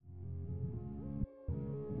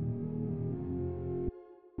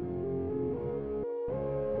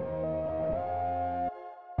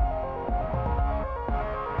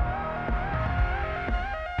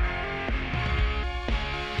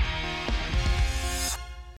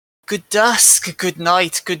Good dusk, good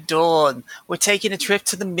night, good dawn. We're taking a trip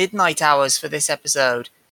to the midnight hours for this episode,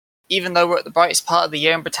 even though we're at the brightest part of the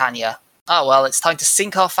year in Britannia. Oh well, it's time to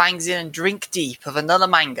sink our fangs in and drink deep of another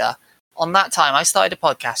manga. On that time, I started a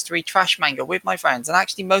podcast to read trash manga with my friends, and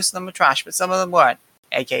actually most of them were trash, but some of them weren't,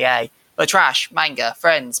 aka the Trash Manga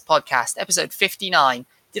Friends Podcast, episode 59.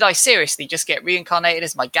 Did I seriously just get reincarnated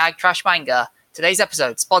as my gag trash manga? Today's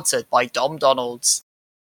episode sponsored by Dom Donald's.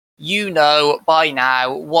 You know by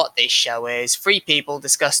now what this show is. 3 people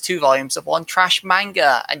discuss 2 volumes of one trash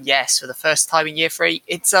manga. And yes, for the first time in year 3,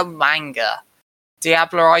 it's a manga.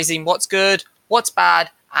 Diablerizing what's good, what's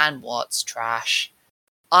bad, and what's trash.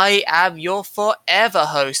 I am your forever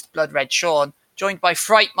host, Blood Red Sean, joined by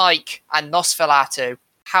Fright Mike and Nosferatu.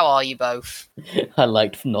 How are you both? I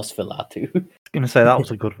liked Nosferatu. I was going to say that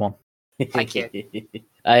was a good one. Thank you.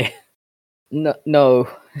 No.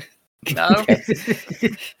 No?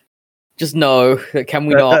 Just no. Can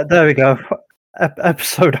we not? There we go.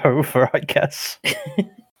 Episode over, I guess.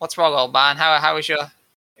 What's wrong, old man? How is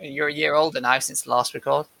you're a year older now since the last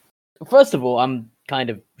record? First of all, I'm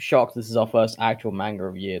kind of shocked this is our first actual manga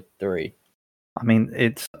of year 3. I mean,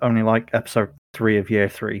 it's only like episode 3 of year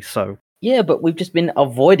 3, so... Yeah, but we've just been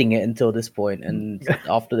avoiding it until this point, and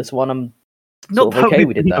after this one, I'm not sort of okay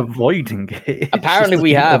we did that. Avoiding it. Apparently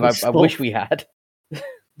we have. I wish we had.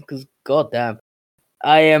 Because, goddamn.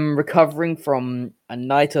 I am recovering from a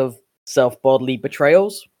night of self-bodily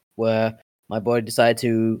betrayals, where my body decided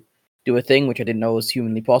to do a thing which I didn't know was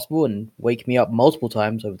humanly possible, and wake me up multiple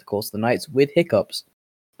times over the course of the nights with hiccups.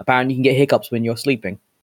 Apparently you can get hiccups when you're sleeping.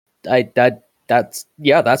 That's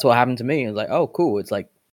what happened to me. I was like, oh, cool, it's like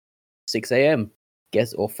 6 a.m.,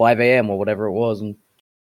 guess, or 5 a.m., or whatever it was, and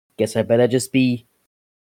guess I better just be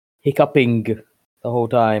hiccuping the whole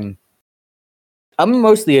time. I'm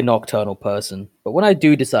mostly a nocturnal person, but when I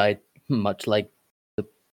do decide, much like the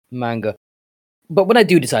manga, but when I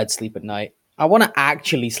do decide to sleep at night, I want to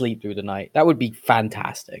actually sleep through the night. That would be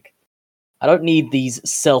fantastic. I don't need these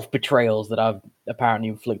self-betrayals that I'm apparently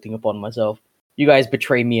inflicting upon myself. You guys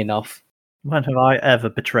betray me enough. When have I ever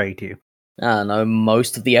betrayed you? I don't know,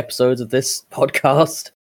 most of the episodes of this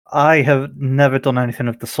podcast. I have never done anything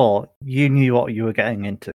of the sort. You knew what you were getting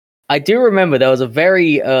into. I do remember there was a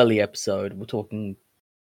very early episode, we're talking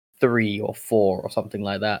 3 or 4 or something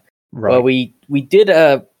like that, Right. where we did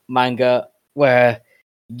a manga where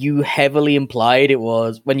you heavily implied it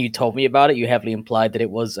was, when you told me about it, you heavily implied that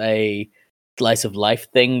it was a slice of life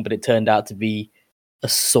thing, but it turned out to be a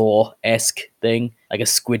Saw-esque thing, like a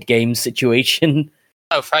Squid Game situation.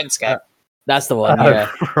 Oh, Friendscape. That's the one, yeah.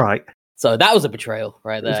 Right. So that was a betrayal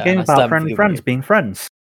right there. It's a game I still about haven't friendly forgiven friends you. being friends.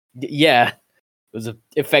 Yeah. It was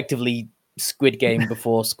effectively Squid Game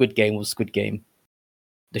before Squid Game was Squid Game.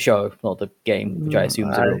 The show, not the game, which I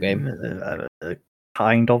assume is a real game.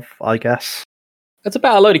 Kind of, I guess. It's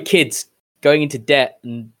about a load of kids going into debt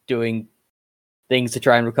and doing things to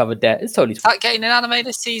try and recover debt. It's totally Is that getting an anime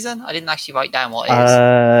this season? I didn't actually write down what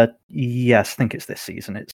it is. Yes, I think it's this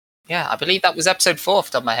season. It's Yeah, I believe that was episode 4 off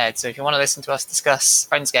the top of my head. So if you want to listen to us discuss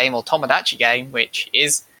Friends Game or Tomodachi Game, which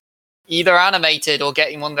is either animated or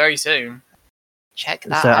getting one very soon, check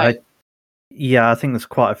that out. I think there's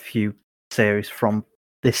quite a few series from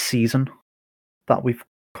this season that we've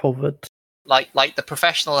covered. Like the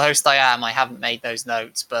professional host I am, I haven't made those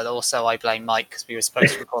notes, but also I blame Mike because we were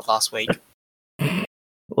supposed to record last week.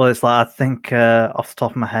 Well, it's like, I think off the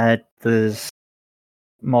top of my head, there's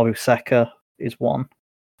Moruseka is one.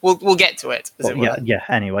 We'll get to it. As it were. Yeah.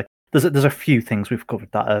 Anyway, there's a few things we've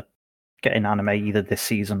covered that are getting anime either this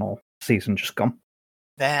season or season just gone.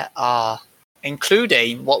 There are,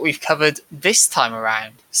 including what we've covered this time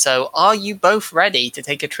around. So are you both ready to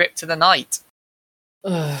take a trip to the night?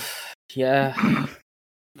 Yeah.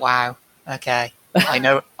 Wow. Okay. I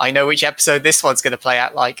know which episode this one's going to play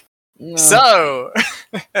out like. No. So,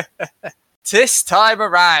 this time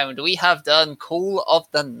around, we have done Call of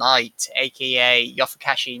the Night, aka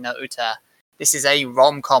Yofukashi no Uta. This is a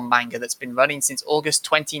rom-com manga that's been running since August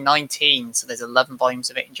 2019, so there's 11 volumes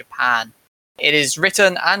of it in Japan. It is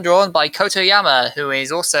written and drawn by Kotoyama, who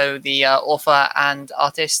is also the author and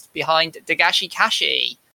artist behind Dagashi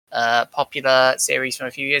Kashi, a popular series from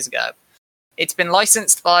a few years ago. It's been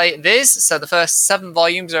licensed by Viz, so the first 7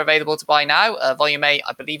 volumes are available to buy now. Volume 8,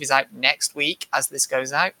 I believe, is out next week as this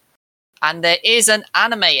goes out. And there is an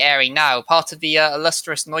anime airing now, part of the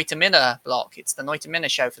illustrious Noitamina block. It's the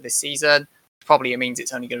Noitamina show for this season. Probably it means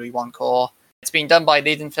it's only going to be 1 core. It's been done by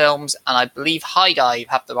Leiden Films, and I believe High Dive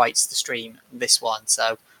have the rights to stream this one.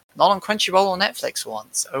 So, not on Crunchyroll or Netflix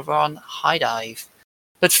once, over on High Dive.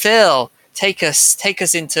 But Phil, take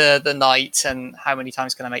us into the night, and how many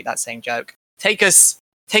times can I make that same joke? Take us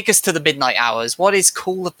take us to the midnight hours. What is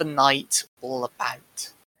Call of the Night all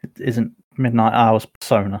about? It isn't Midnight Hours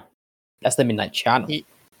Persona. That's the Midnight Channel.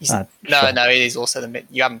 Sure. No, it is also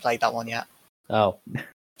you haven't played that one yet. Oh,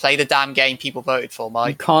 Play the damn game people voted for, you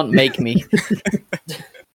Mike. can't make me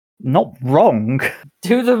Not wrong.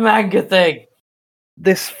 do the manga thing.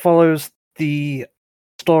 This follows the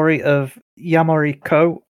story of Yamori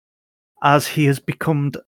Ko as he has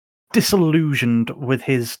become disillusioned with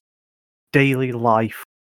his daily life.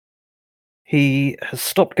 He has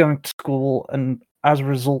stopped going to school and, as a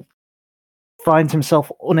result, finds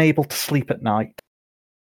himself unable to sleep at night.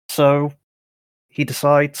 So he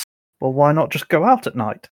decides, well, why not just go out at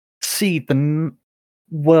night? See the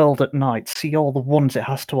world at night, see all the wonders it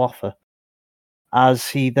has to offer. As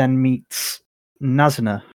he then meets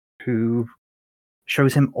Nazuna, who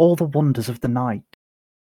shows him all the wonders of the night.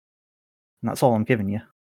 And that's all I'm giving you.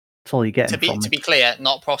 That's all you're getting from me. To be clear,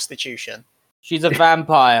 not prostitution. She's a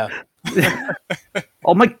vampire.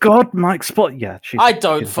 Oh my god, Mike Spot. Yeah, I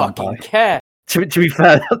don't she's a fucking vampire. care. To be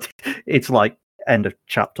fair, it's like end of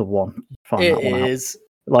chapter 1. Find It that one out. is.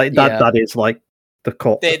 Like that. Yeah. That is like the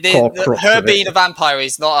core crux Her of being it. a vampire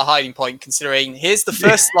is not a hiding point, considering here's the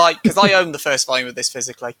first line, because I own the first volume of this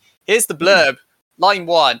physically. Here's the blurb, line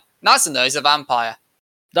 1. Nazuna is a vampire.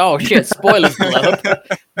 Oh shit! Spoilers blurb.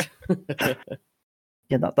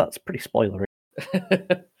 Yeah, that's pretty spoilery.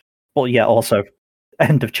 But yeah, also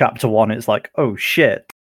end of chapter 1. It's like, oh shit,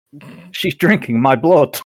 she's drinking my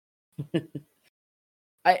blood.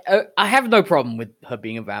 I have no problem with her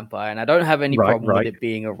being a vampire, and I don't have any problem with it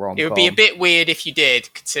being a rom-com. It would be a bit weird if you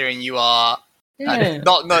did, considering you are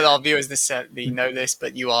not our viewers necessarily know this,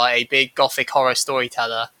 but you are a big gothic horror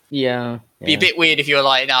storyteller. Yeah. It'd be a bit weird if you were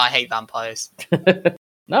like, no, I hate vampires.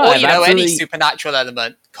 No, Or, I've any absolutely- supernatural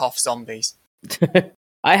element, cough zombies.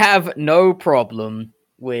 I have no problem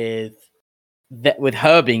with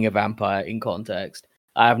her being a vampire in context.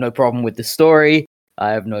 I have no problem with the story.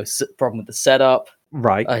 I have no problem with the setup.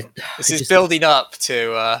 Right. This is building up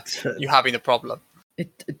to you having a problem.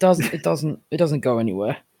 It doesn't go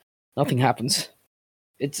anywhere. Nothing happens.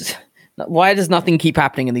 Why does nothing keep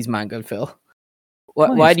happening in these manga, Phil?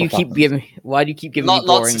 Why do you keep giving me Lots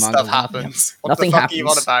boring of manga? stuff happens. What Nothing the fuck are you on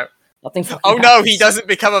happens. about? Nothing fucking Oh no, happens. he doesn't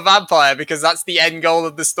become a vampire because that's the end goal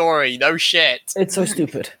of the story. No shit. It's so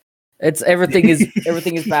stupid. Everything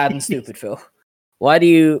is bad and stupid, Phil. Why do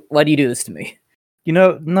you do this to me? You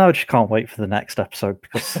know, no, I just can't wait for the next episode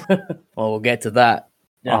because Well, we'll get to that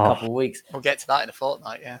in a Oh. couple of weeks. We'll get to that in a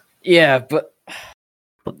fortnight, yeah. Yeah, but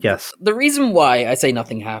yes, the reason why I say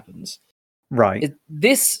nothing happens right. is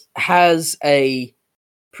this has a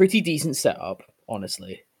pretty decent setup,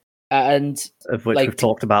 honestly, and Of which like- we've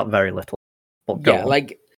talked about very little. But go yeah, on.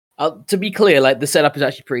 like to be clear, like the setup is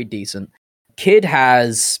actually pretty decent. Kid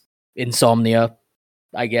has insomnia,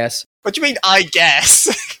 I guess. What do you mean, I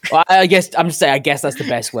guess? Well, I guess I'm just saying. I guess that's the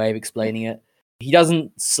best way of explaining it. He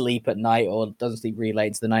doesn't sleep at night, or doesn't sleep really late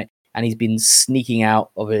into the night, and he's been sneaking out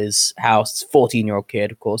of his house. 14-year-old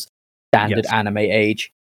kid, of course, standard Yes. anime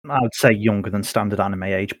age, I would say younger than standard anime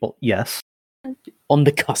age, but yes, on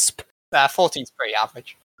the cusp. 14's pretty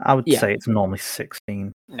average. I would Yeah. say it's normally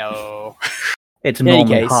 16. No. It's In any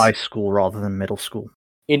normally case- high school rather than middle school.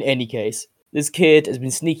 In any case, this kid has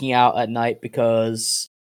been sneaking out at night because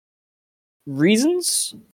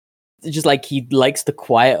reasons. It's just like he likes the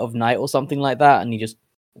quiet of night or something like that, and he just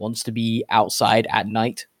wants to be outside at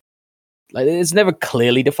night. Like it's never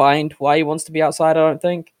clearly defined why he wants to be outside. I don't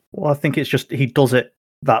think. Well, I think it's just he does it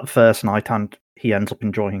that first night and he ends up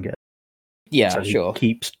enjoying it. Yeah, so sure. He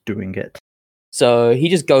keeps doing it. So he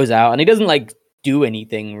just goes out and he doesn't like do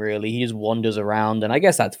anything really. He just wanders around, and I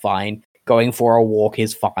guess that's fine. Going for a walk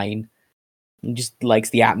is fine. He just likes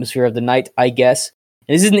the atmosphere of the night, I guess.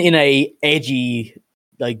 And this isn't in a edgy,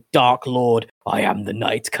 like Dark Lord, I am the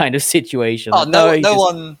night kind of situation. Oh, Like, no he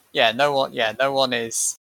just- no one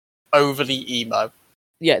is overly emo.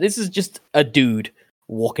 Yeah, this is just a dude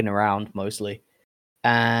walking around mostly,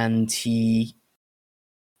 and he's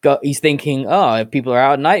thinking, oh, if people are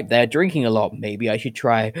out at night, they're drinking a lot. Maybe I should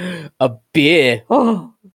try a beer.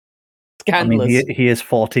 Oh, scandalous. I mean, he is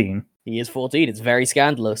 14. He is 14. It's very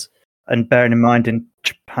scandalous. And bearing in mind, in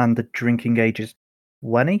Japan, the drinking age is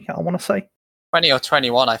 20, I want to say. 20 or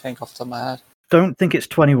 21, I think, off the top of my head. Don't think it's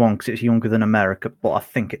 21 because it's younger than America, but I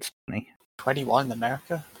think it's 20. 21 in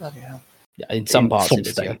America? Bloody hell. Yeah, in some parts some it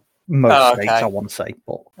is, states. yeah. Most Oh, states, okay. I want to say.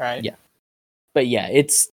 But Right. Yeah. But yeah,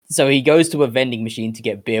 it's so he goes to a vending machine to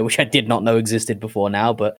get beer, which I did not know existed before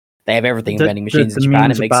now, but they have everything in vending machines in Japan. It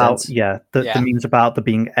memes makes about, sense. Yeah, the Yeah. memes about there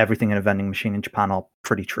being everything in a vending machine in Japan are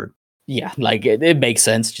pretty true. Yeah, like it makes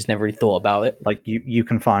sense. Just never really thought about it. Like you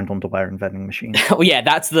can find underwear in vending machines. Oh yeah,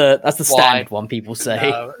 that's the standard one people say.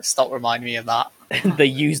 No, stop reminding me of that. The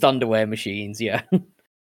used underwear machines, yeah.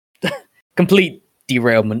 Complete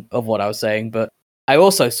derailment of what I was saying, but I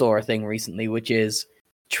also saw a thing recently, which is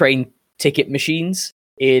train ticket machines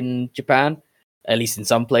in Japan, at least in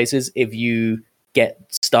some places. If you get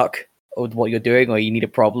stuck with what you're doing or you need a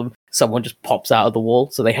problem, someone just pops out of the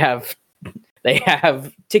wall. So they have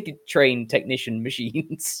ticket train technician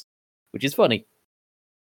machines, which is funny.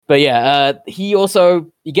 But yeah, he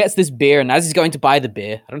gets this beer, and as he's going to buy the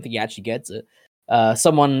beer, I don't think he actually gets it.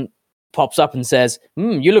 Someone pops up and says,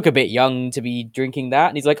 you look a bit young to be drinking that.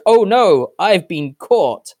 And he's like, oh no, I've been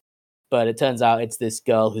caught. But it turns out it's this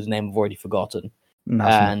girl whose name I've already forgotten.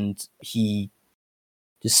 And he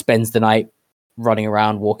just spends the night running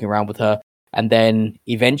around, walking around with her, and then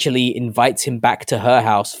eventually invites him back to her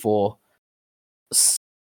house for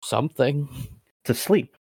something. To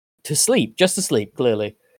sleep. Just to sleep,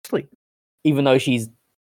 clearly. Sleep. Even though she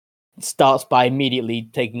starts by immediately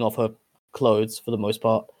taking off her clothes for the most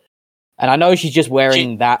part. And I know she's just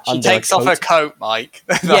wearing that under She takes off her coat, Mike.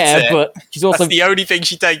 That's it. But she's also... That's the only thing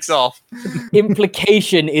she takes off.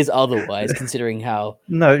 Implication is otherwise, considering how...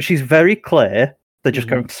 No, she's very clear. They're just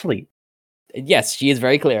going to sleep. Yes, she is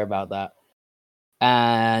very clear about that.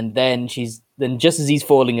 And then just as he's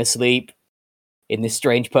falling asleep in this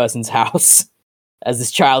strange person's house, as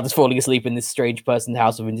this child is falling asleep in this strange person's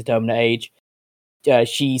house of indeterminate age,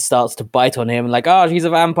 she starts to bite on him, like, oh, she's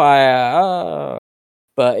a vampire. Oh.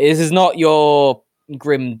 But this is not your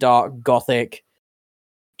grim, dark, gothic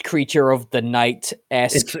creature of the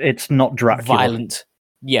night-esque. It's not Dracula. Violent.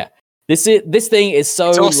 Yeah. This thing is so.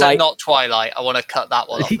 It's also like, not Twilight. I want to cut that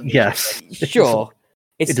one off. Yes. Sure.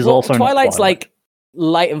 It is also Twilight's not Twilight. like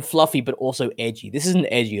light and fluffy, but also edgy. This isn't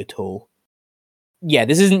edgy at all. Yeah,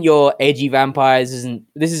 this isn't your edgy vampires.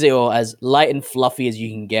 This is your as light and fluffy as you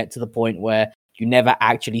can get, to the point where you never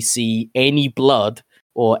actually see any blood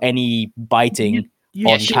or any biting. You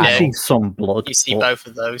on see some blood. You see both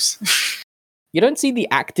of those. You don't see the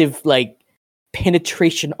active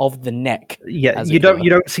penetration of the neck. Yeah, you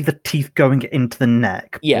don't see the teeth going into the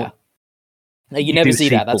neck. Yeah, no, you never see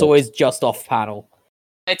that. That's blood. always just off panel.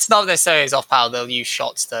 It's not necessarily as off panel. They'll use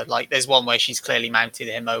shots to there's one where she's clearly mounted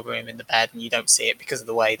him over him in the bed, and you don't see it because of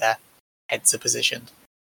the way their heads are positioned.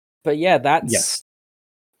 But yeah,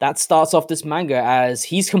 that starts off this manga as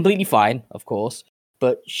he's completely fine, of course,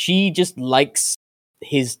 but she just likes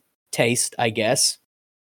his taste, I guess.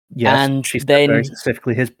 Yes, and she said then very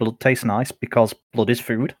specifically his blood tastes nice because blood is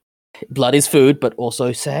food. Blood is food, but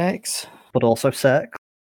also sex. But also sex.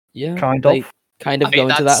 Yeah, kind they of. Kind of go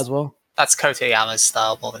into that as well. That's Koteyama's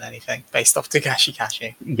style more than anything, based off Takashi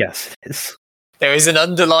Kashi. Yes, it is. There is an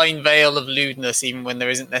underlying veil of lewdness, even when there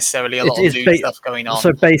isn't necessarily a lot of lewd stuff going on.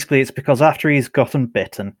 So basically, it's because after he's gotten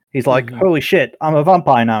bitten, he's like, holy shit, I'm a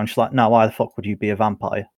vampire now. And she's like, no, why the fuck would you be a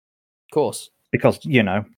vampire? Of course. Because,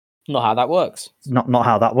 not how that works. Not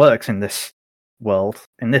how that works in this world.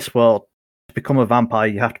 In this world, to become a vampire,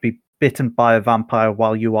 you have to be bitten by a vampire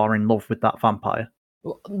while you are in love with that vampire.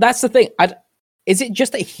 Well, that's the thing. Is it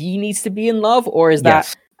just that he needs to be in love, or is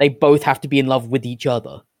that they both have to be in love with each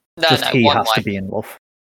other? He has to be in love.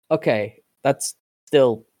 Okay, that's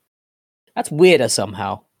weirder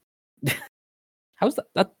somehow. How's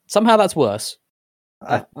that? Somehow that's worse.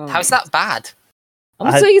 How's that bad? I'm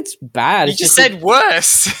not saying it's bad. You just said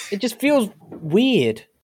worse. It just feels weird.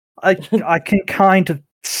 I can kind of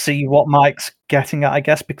see what Mike's getting at, I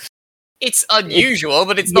guess, because it's unusual,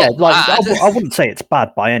 but it's not bad. I wouldn't say it's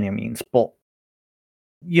bad by any means, but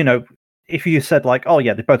if you said oh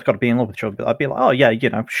yeah, they both got to be in love with each other, I'd be like, oh yeah,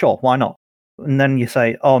 sure, why not? And then you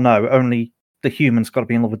say, oh no, only the human's got to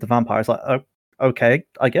be in love with the vampire. It's like, oh, okay,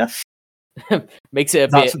 I guess. Makes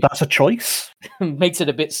it that's a choice. Makes it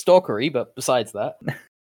a bit stalkery, but besides that,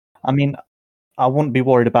 I mean, I wouldn't be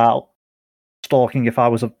worried about stalking if I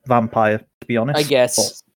was a vampire, to be honest. I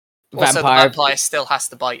guess. Also, the vampire still has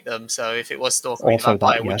to bite them, so if it was stalking, the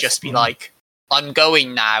vampire would just be like, I'm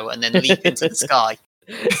going now, and then leap into the sky.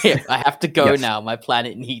 Yeah, I have to go now. My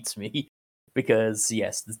planet needs me. Because,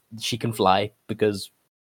 yes, she can fly, because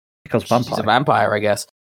vampire. She's a vampire, I guess.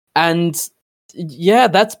 And yeah,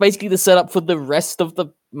 that's basically the setup for the rest of the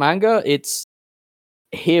manga. It's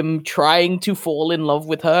him trying to fall in love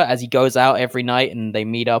with her as he goes out every night, and they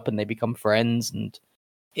meet up and they become friends. And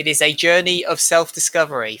it is a journey of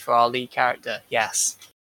self-discovery for our lead character, yes.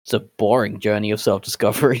 It's a boring journey of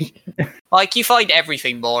self-discovery. You find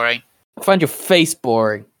everything boring. I find your face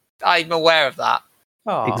boring. I'm aware of that.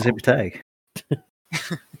 Oh. Exhibit A.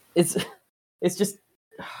 It's just...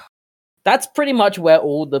 That's pretty much where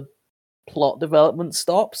all the plot development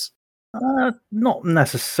stops? Not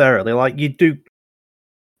necessarily. Like you do,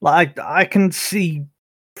 like I can see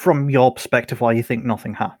from your perspective why you think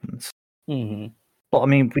nothing happens. Mm-hmm. But I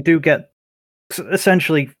mean, we do get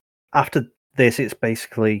essentially after this, it's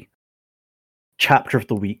basically chapter of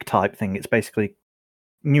the week type thing. It's basically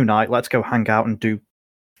new night. Let's go hang out and do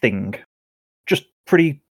thing. Just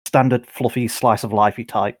pretty standard, fluffy slice of lifey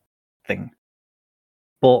type thing.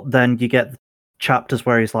 But then you get chapters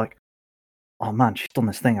where he's like, "Oh man, she's done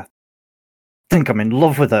this thing. I think I'm in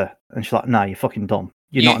love with her," and she's like, "Nah, you're fucking dumb.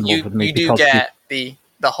 You're not in love with me." You do get the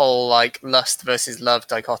whole like lust versus love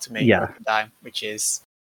dichotomy broken down, which is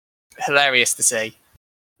hilarious to see.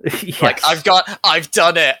 Yes. Like I've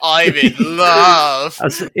done it. I'm in love.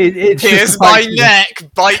 It's Here's my neck.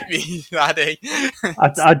 Bite me, Daddy.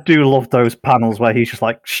 I do love those panels where he's just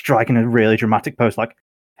like striking a really dramatic pose, like,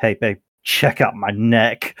 "Hey babe, check out my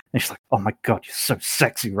neck," and she's like, "Oh my god, you're so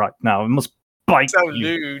sexy right now. It must bite So you."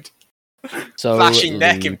 lewd. So Flashing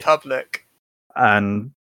neck in public.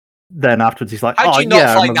 And then afterwards, he's like, How "Oh do you not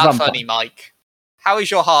yeah, I'm find a that vampire." funny, Mike? How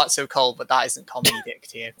is your heart so cold, but that isn't comedic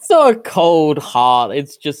to you? It's not a cold heart.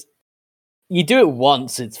 It's just you do it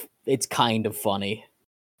once. It's kind of funny.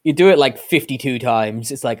 You do it like 52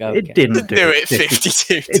 times. It's like, okay. It didn't Do it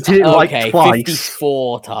 52 It did it like okay, twice.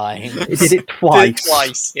 54 times. It did it Did twice. it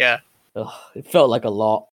twice, yeah. Ugh, it felt like a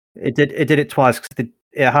lot. It did it twice because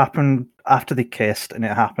it happened after they kissed, and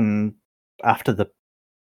it happened after the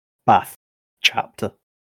bath chapter.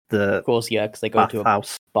 The Of course, yeah, because they go to a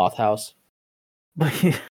bathhouse. bathhouse.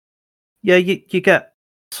 Yeah, you get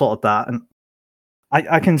sort of that, and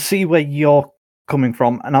I can see where you're coming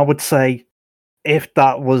from, and I would say if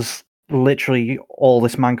that was literally all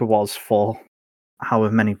this manga was for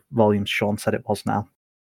however many volumes Sean said it was now,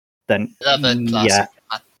 then 11 plus.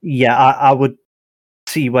 yeah, I would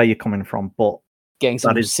see where you're coming from, but Getting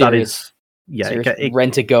some that is serious it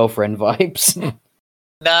rent-a-girlfriend vibes.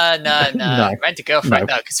 No. Rent a girlfriend,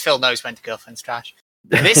 no, because Phil knows Rent a Girlfriend's trash.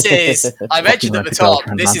 This is, I mentioned at the top,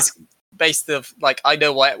 this is based of, like, I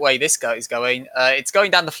know what way this guy is going. It's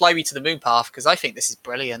going down the Fly Me to the Moon path, because I think this is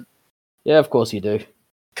brilliant. Yeah, of course you do.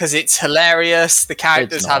 Because it's hilarious, the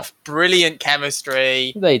characters have brilliant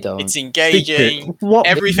chemistry, They don't. it's engaging, Why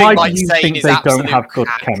everything do Mike's you saying think is they absolute don't have good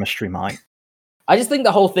crack. chemistry, Mike? I just think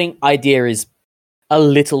the whole idea is a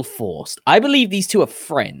little forced. I believe these two are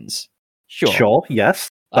friends. Sure. Yes.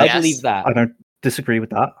 I Yes. believe that. I don't disagree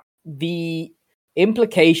with that. The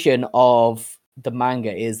implication of the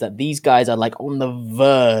manga is that these guys are like on the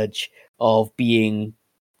verge of being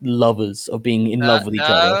lovers, of being in love with each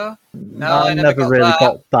other. No, I never never got really that.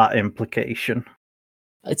 got that implication.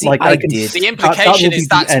 See, Like, I I can did. see- The That implication will is be the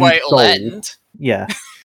that's end where it'll goal. end. Yeah.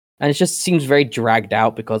 And it just seems very dragged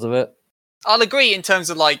out because of it. I'll agree in terms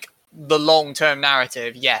of like the long-term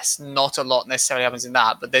narrative. Yes, not a lot necessarily happens in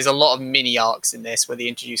that, but there's a lot of mini arcs in this where they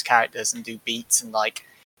introduce characters and do beats and like,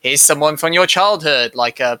 here's someone from your childhood,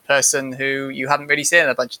 like a person who you haven't really seen in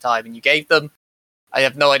a bunch of time, and you gave them, I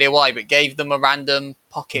have no idea why, but gave them a random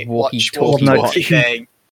pocket Walkie-talkie walkie thing.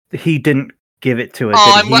 He didn't give it to her.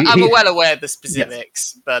 Oh, did he? I'm He- well aware of the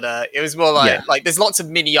specifics, but it was more like there's lots of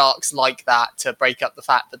mini arcs like that to break up the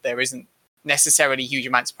fact that there isn't necessarily huge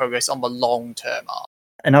amounts of progress on the long-term arc.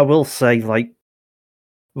 And I will say, like,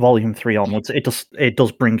 Volume 3 onwards, it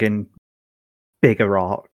does bring in bigger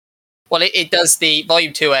arc. Well, it does. The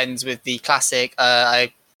Volume 2 ends with the classic,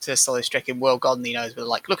 I just saw this trick in World God Only Knows, but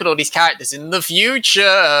like, look at all these characters in the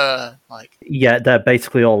future! Like, Yeah, they're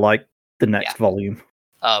basically all like the next volume.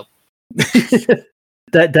 oh,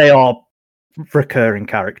 They are recurring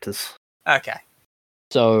characters. okay.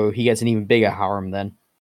 So he gets an even bigger harem then.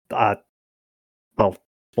 Well,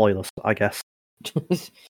 spoilers, I guess.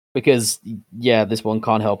 Because, yeah, this one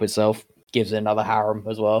can't help itself. Gives it another harem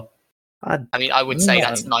as well. I mean, I would say No.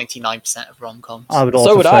 that's 99% of rom-coms. I would also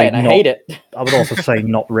So would say I, and I hate it. I would also say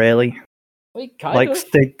not really. Wait, kind Like of?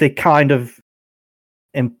 they kind of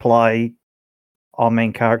imply our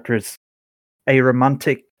main character is a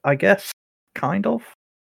romantic, I guess. Kind of.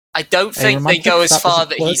 I don't think they romantic, go as that was far the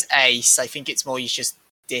that word? he's ace. I think it's more he's just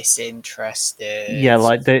disinterested. Yeah,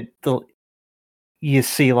 like you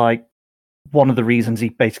see, like one of the reasons he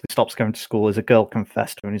basically stops going to school is a girl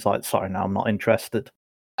confessed to him, and he's like, "Sorry, no, I'm not interested."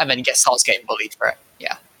 And then he starts getting bullied for it.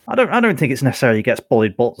 Yeah. I don't think it's necessarily gets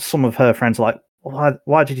bullied, but some of her friends are like,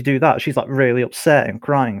 why did you do that? She's like really upset and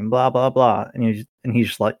crying and blah blah blah, and he's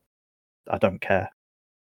just like, I don't care,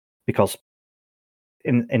 because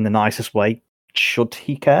in the nicest way, should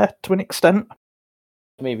he care to an extent?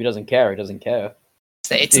 I mean, if he doesn't care, he doesn't care.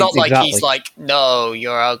 It's not like he's Exactly. like, no,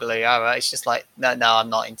 you're ugly. All right. It's just like, no, I'm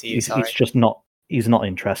not into you. He's Sorry. just not. He's not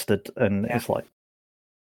interested, and Yeah. it's like,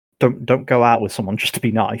 don't go out with someone just to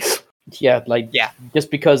be nice. Yeah, just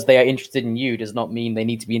because they are interested in you does not mean they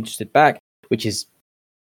need to be interested back, which is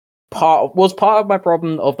was part of my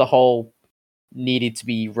problem of the whole needed to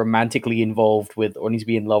be romantically involved with or need to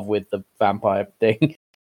be in love with the vampire thing.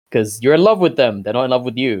 Because you're in love with them, they're not in love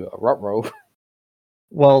with you. A ruh-roh.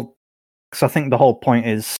 Well, because I think the whole point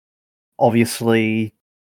is, obviously,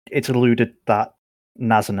 it's alluded that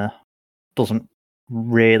Nazina doesn't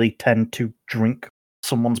really tend to drink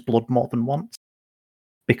someone's blood more than once.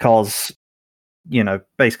 Because,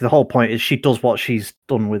 basically the whole point is she does what she's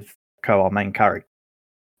done with Ko, our main character.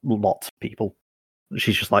 Lots of people.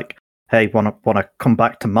 She's just like, hey, wanna come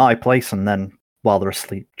back to my place, and then while they're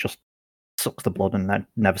asleep, just sucks the blood and then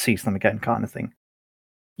never sees them again, kind of thing.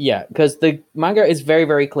 Yeah, because the manga is very,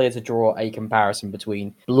 very clear to draw a comparison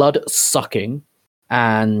between blood sucking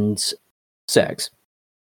and sex.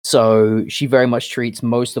 So she very much treats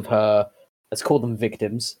most of her, let's call them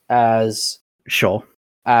victims, as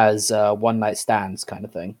one night stands kind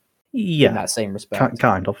of thing. Yeah, in that same respect,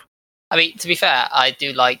 kind of. I mean, to be fair, I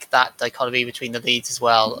do like that dichotomy between the leads as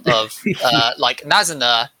well. Of like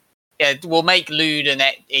Nazina, will make lewd and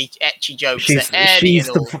ecchi jokes. She's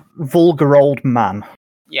the vulgar old man.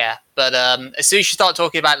 Yeah, but as soon as you start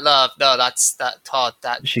talking about love, no, that's hard.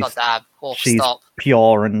 Goddamn, she's stop.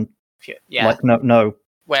 Pure and like no.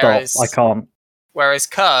 Whereas stop, I can't. Whereas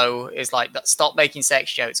Ko is like, stop making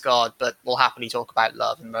sex jokes, God, but we'll happily talk about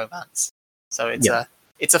love and romance. So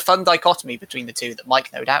it's a fun dichotomy between the two that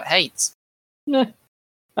Mike no doubt hates. Nah,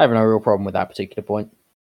 I have no real problem with that particular point.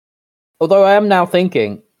 Although I am now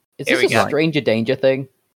thinking, is this a Stranger Danger thing?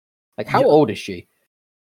 Like, how old is she?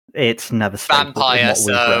 It's never stated vampire,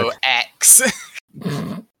 so X.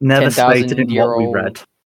 Never stated in what we read.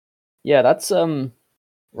 Yeah, that's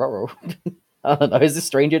ruh-roh. I don't know. Is this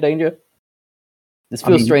Stranger Danger? This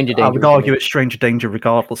feels Stranger Danger. I would argue it's Stranger Danger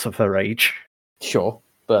regardless of her age. Sure,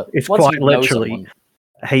 but it's quite literally,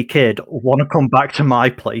 hey kid, want to come back to my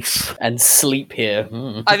place and sleep here?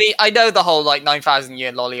 I mean, I know the whole like 9,000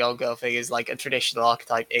 year lolly old girl thing is like a traditional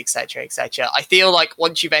archetype, etc., etc. I feel like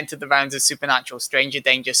once you've entered the rounds of supernatural, Stranger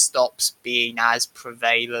Danger stops being as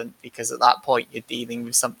prevalent because at that point you're dealing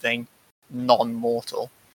with something non-mortal.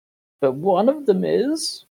 But one of them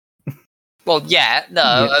is. Well, yeah, no,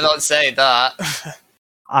 I'm not saying that.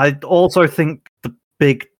 I also think the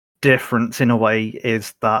big difference in a way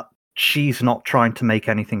is that she's not trying to make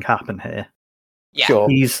anything happen here. Yeah. Sure.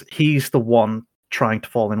 He's the one trying to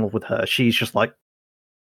fall in love with her. She's just like,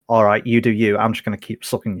 all right, you do you. I'm just going to keep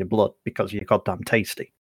sucking your blood because you're goddamn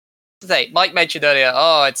tasty. Mike mentioned earlier,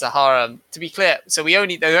 it's a harem. To be clear, so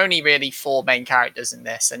there are only really 4 main characters in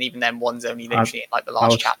this, and even then one's only literally in like the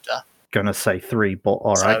last chapter. Gonna say 3, but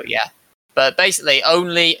all right. So yeah. But basically,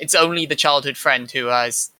 it's only the childhood friend who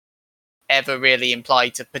has ever really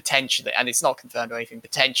implied to potentially, and it's not confirmed or anything,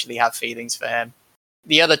 potentially have feelings for him.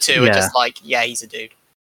 The other 2 are just like, yeah, he's a dude.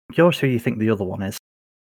 Yours, who you think the other one is?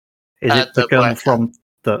 Is it the girl from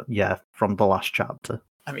the last chapter?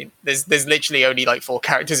 I mean, there's literally only like 4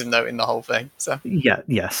 characters of note in the whole thing. So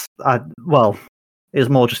yes. Well, it was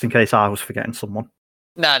more just in case I was forgetting someone.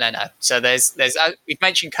 No. So there's we've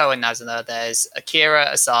mentioned Ko and Nazina. There's Akira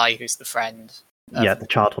Asai, who's the friend. The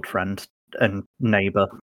childhood friend and neighbor.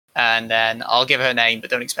 And then I'll give her name, but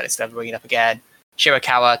don't expect us to ever bring it up again.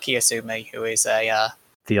 Shirakawa Kiyosumi, who is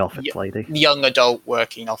the office lady, young adult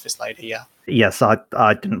working office lady. Yeah. Yes, I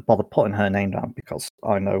didn't bother putting her name down because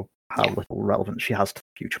I know how little relevance she has to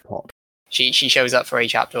the future plot. She shows up for a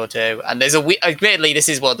chapter or 2, and there's admittedly this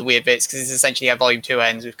is one of the weird bits because it's essentially how Volume 2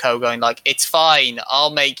 ends with Ko going like, "It's fine,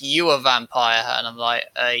 I'll make you a vampire," and I'm like,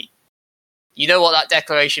 "Hey, you know what that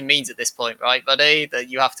declaration means at this point, right, buddy? That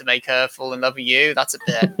you have to make her fall in love with you. That's a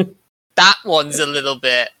bit. That one's a little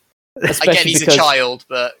bit. Especially again, he's a child,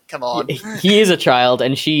 but come on, he is a child,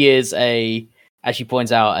 and she is as she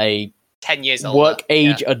points out, a 10 years old work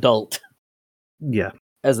age adult. Yeah."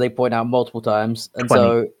 As they point out multiple times, and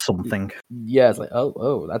so something. Yeah, it's like,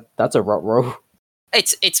 that's a ruh-roh.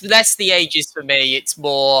 It's less the ages for me. It's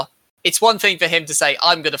more. It's one thing for him to say,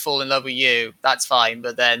 "I'm going to fall in love with you." That's fine,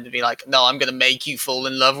 but then to be like, "No, I'm going to make you fall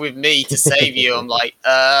in love with me to save you." I'm like,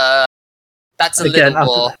 that's a little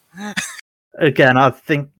more. Again, I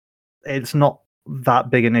think it's not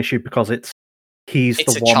that big an issue because he's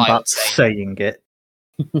the one that's saying it.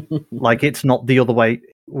 Like, it's not the other way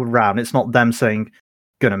around. It's not them saying,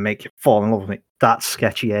 "Gonna make you fall in love with me." That's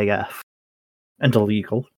sketchy AF and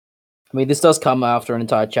illegal. I mean, this does come after an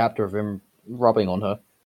entire chapter of him rubbing on her,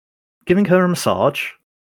 giving her a massage.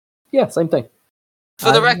 Yeah, same thing.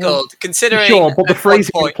 For the record, considering sure, but the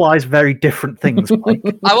phrasing implies very different things. Mike.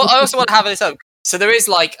 I also want to have this up. So there is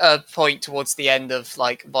like a point towards the end of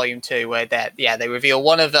like volume 2 where they reveal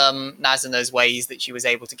one of Nazuna's ways that she was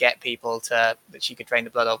able to get people that she could drain the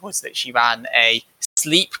blood of was that she ran a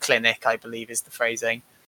sleep clinic, I believe is the phrasing,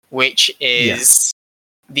 which is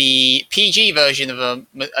the PG version of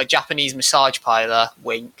a Japanese massage parlor,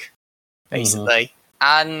 wink, basically.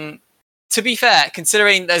 And to be fair,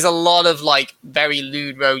 considering there's a lot of like very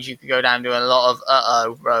lewd roads you could go down to and a lot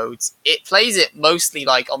of roads, it plays it mostly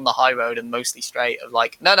like on the high road and mostly straight of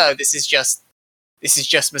like, no, this is just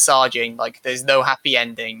massaging. Like there's no happy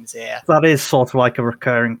endings here. That is sort of like a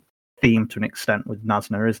recurring theme to an extent with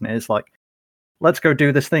Nazuna, isn't it? It's like, let's go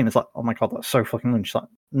do this thing. It's like, oh my god, that's so fucking lunch. Like,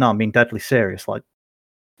 no, I'm being deadly serious. Like,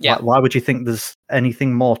 why would you think there's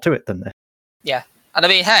anything more to it than this? Yeah. And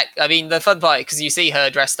the fun part, because you see her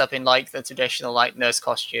dressed up in like the traditional like nurse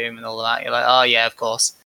costume and all of that, you're like, oh yeah, of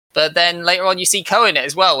course. But then later on, you see Ko in it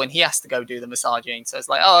as well when he has to go do the massaging. So it's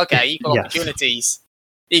like, oh okay, equal opportunities,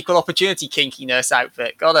 equal opportunity, kinky nurse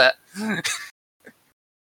outfit, got it.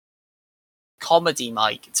 Comedy,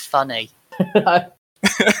 Mike, it's funny.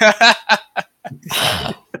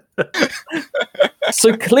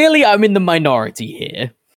 So clearly, I'm in the minority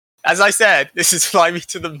here. As I said, this is Fly Me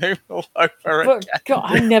to the Moon all over again. God,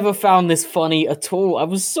 I never found this funny at all. I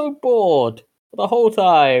was so bored the whole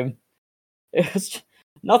time. It was just,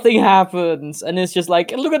 nothing happens, and it's just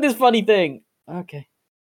like, look at this funny thing. Okay.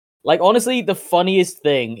 Like, honestly, the funniest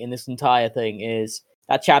thing in this entire thing is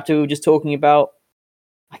that chapter we were just talking about.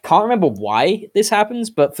 I can't remember why this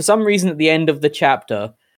happens, but for some reason at the end of the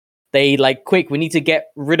chapter, they like, quick, we need to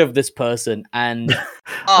get rid of this person, and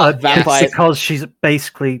vampires. Because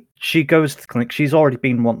she goes to the clinic. She's already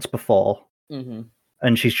been once before, and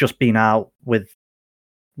she's just been out with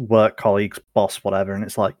work colleagues, boss, whatever, and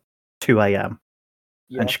it's like 2 a.m.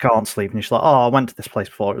 and she can't sleep, and she's like, oh, I went to this place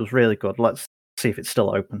before, it was really good, let's see if it's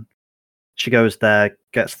still open. She goes there,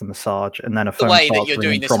 gets the massage, and then a phone starts ringing. The way that that you're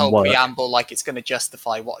doing this whole preamble, like it's going to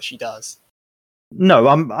justify what she does. No,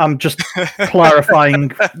 I'm just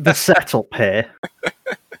clarifying the setup here.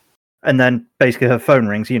 And then basically her phone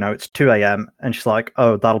rings, it's 2 a.m. and she's like,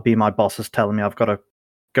 oh, that'll be my bosses telling me I've got to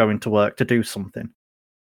go into work to do something.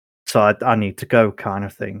 So I need to go, kind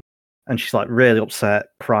of thing. And she's like really upset,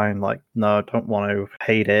 crying like, no, don't want to,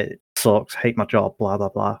 hate it sucks, hate my job, blah, blah,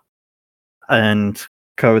 blah. And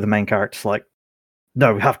Ko, the main character's like,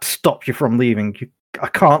 no, we have to stop you from leaving. I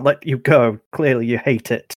can't let you go. Clearly you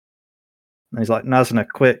hate it. And he's like, Nazuna,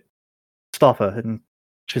 quit, stop her. And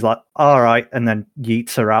she's like, all right, and then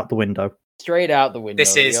yeets her out the window. Straight out the window.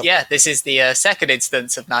 This is the second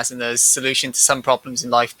instance of Nazuna's solution to some problems in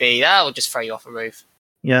life being, we'll just throw you off a roof.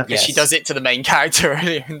 Yeah. Yes. She does it to the main character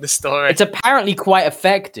earlier in the story. It's apparently quite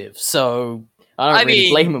effective, so I don't really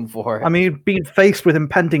blame him for it. I mean, being faced with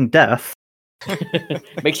impending death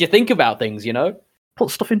makes you think about things,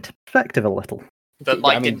 Put stuff into perspective a little. But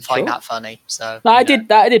Mike didn't find that funny, so... No, I did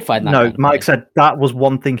find that funny. No, Mike said that was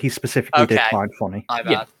one thing he specifically did find funny. My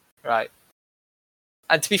bad. Yeah. Right.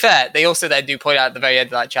 And to be fair, they also then do point out at the very end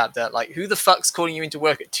of that chapter, like, who the fuck's calling you into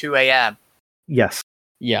work at 2 a.m? Yes.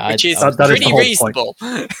 Yeah, which is pretty reasonable.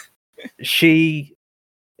 She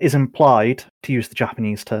is implied, to use the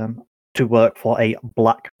Japanese term, to work for a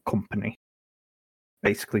black company.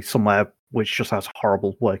 Basically, somewhere which just has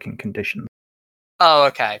horrible working conditions. Oh,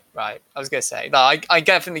 okay, right. I was going to say, no, I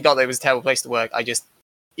definitely got that it was a terrible place to work.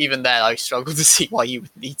 Even then, I struggled to see why you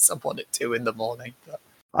would need someone at 2 a.m.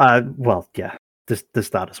 But... well, yeah, there's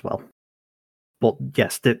that as well. But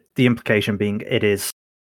yes, the implication being it is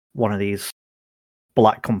one of these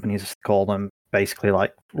black companies, as they call them, basically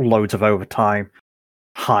like loads of overtime,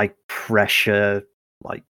 high pressure,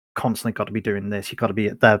 like constantly got to be doing this. You've got to be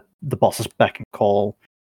at the boss's beck and call,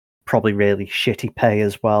 probably really shitty pay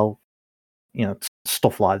as well.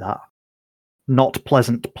 Stuff like that. Not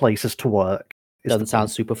pleasant places to work. Doesn't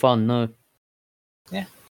sound super fun, no. Yeah.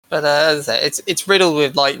 But as I say, it's riddled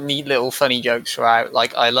with like neat little funny jokes throughout.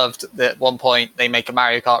 Like I loved that at one point they make a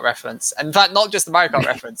Mario Kart reference. And in fact, not just the Mario Kart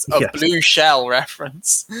reference, a Blue Shell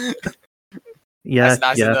reference. Yeah. As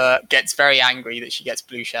Nazuna gets very angry that she gets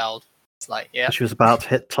blue shelled. It's like, yeah. She was about to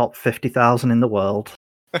hit top 50,000 in the world.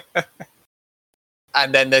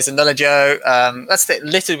 And then there's another joke. That's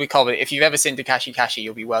littered with comedy. If you've ever seen Takashi Kashi,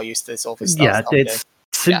 you'll be well used to this sort of stuff. Yeah,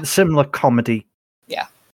 it's similar comedy. Yeah.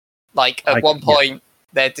 Like, at one point,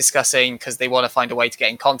 they're discussing, because they want to find a way to get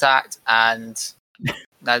in contact, and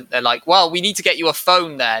they're like, well, we need to get you a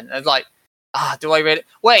phone then. And it's like, do I really...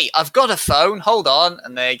 Wait, I've got a phone, hold on.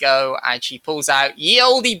 And they go, and she pulls out, ye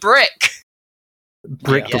olde brick!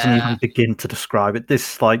 Brick doesn't even begin to describe it.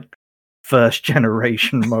 This, like, first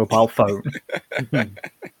generation mobile phone.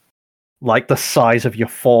 Like the size of your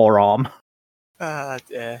forearm.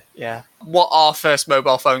 Yeah. What our first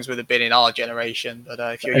mobile phones would have been in our generation, but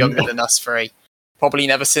if you're younger than us three, probably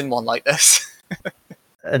never seen one like this.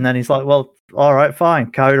 And then he's like, well, all right,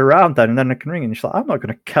 fine, carry it around then. And then I can ring, and she's like, I'm not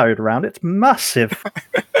going to carry it around. It's massive.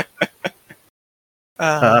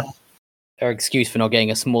 Her excuse for not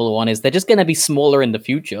getting a smaller one is they're just going to be smaller in the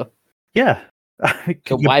future. Yeah.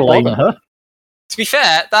 So why bother? Her? To be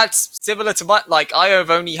fair, that's similar to my, like, I have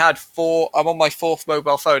only had I'm on my 4th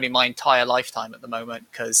mobile phone in my entire lifetime at the moment,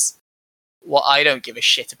 because I don't give a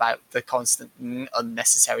shit about the constant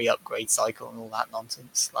unnecessary upgrade cycle and all that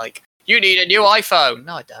nonsense. Like, you need a new iPhone.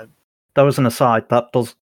 No, I don't. That was an aside. That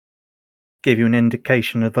does give you an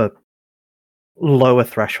indication of a lower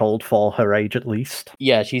threshold for her age, at least.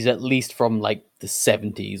 Yeah, she's at least from, like, the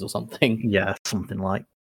 70s or something. Yeah, something like.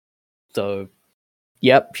 So,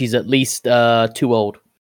 yep, she's at least too old.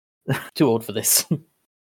 Too old for this.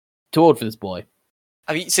 Too old for this boy.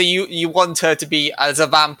 I mean, so you want her to be, as a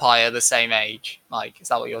vampire, the same age, Mike? Is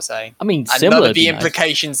that what you're saying? I mean, and similar none of the nice.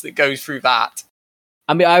 implications that go through that.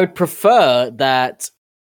 I mean, I would prefer that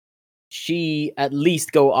she at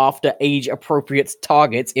least go after age-appropriate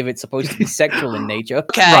targets if it's supposed to be sexual in nature.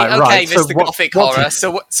 Okay, Right. Mr. So Gothic Horror.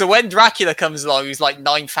 So when Dracula comes along, who's like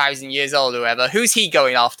 9,000 years old or whatever, who's he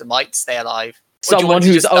going after, Mike, to stay alive? Or do you Someone want to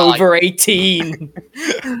who's just die? over 18.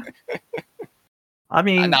 I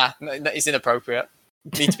mean, Nah, it's inappropriate.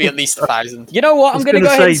 Need to be at least 1,000. You know what? I'm going to go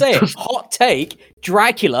ahead and say say- it. Hot take.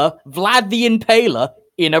 Dracula, Vlad the Impaler,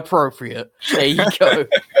 inappropriate. There you go.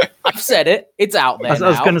 I've said it. It's out there I was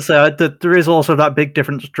now. going to say that there is also that big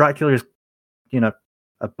difference. Dracula is,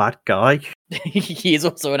 a bad guy, He is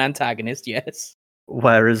also an antagonist, yes.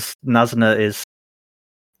 whereas Nazna is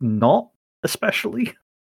not, especially.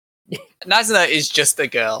 Nazna is just a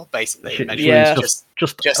girl, basically. She's Yeah. just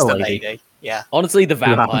just a a lady lady. Yeah. Honestly, the who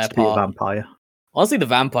happens vampire to be a part. vampire. Honestly, the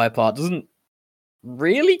vampire part doesn't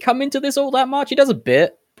really come into this all that much. He does a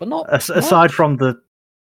bit, but not Aside much. from the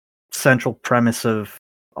central premise of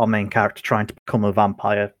our main character trying to become a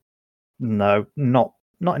vampire, no, not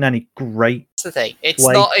in any great. That's the thing. It's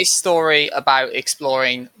way. not a story about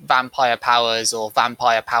exploring vampire powers or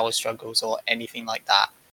vampire power struggles or anything like that.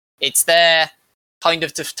 It's there kind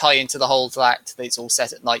of to tie into the whole fact that it's all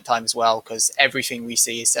set at nighttime as well, because everything we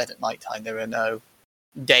see is set at nighttime. There are no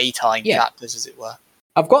daytime chapters, as it were.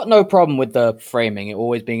 I've got no problem with the framing, it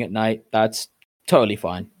always being at night. That's totally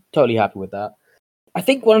fine. Totally happy with that. I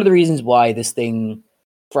think one of the reasons why this thing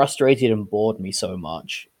frustrated and bored me so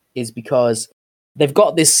much is because they've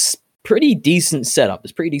got this pretty decent setup,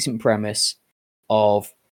 this pretty decent premise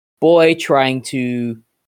of boy trying to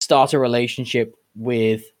start a relationship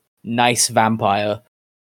with nice vampire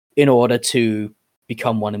in order to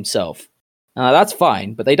become one himself. Now that's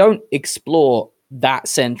fine, but they don't explore that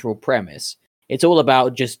central premise. It's all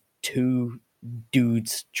about just two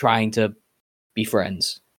dudes trying to be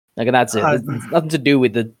friends. Like, and that's it. It's nothing to do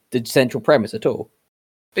with the central premise at all.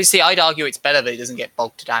 But see, I'd argue it's better that it doesn't get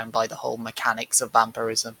bogged down by the whole mechanics of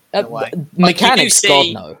vampirism in a way. Mechanics,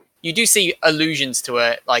 Like, God no. You do see allusions to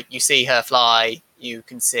it, like you see her fly, you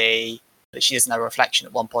can see that she doesn't have a reflection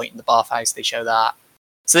at one point in the bathhouse, they show that.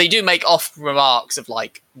 So they do make off remarks of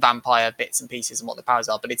like vampire bits and pieces and what the powers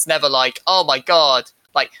are, but it's never like, oh my god.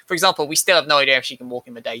 Like, for example, we still have no idea if she can walk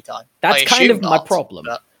in the daytime. That's I kind assume of my not, problem.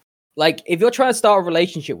 but- Like, if you're trying to start a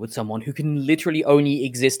relationship with someone who can literally only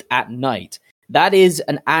exist at night, that is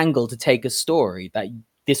an angle to take a story that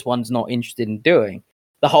this one's not interested in doing.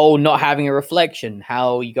 The whole not having a reflection,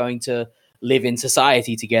 how are you going to live in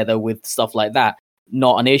society together with stuff like that?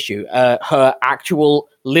 Not an issue. Her actual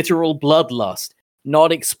literal bloodlust,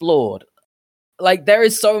 not explored. Like, there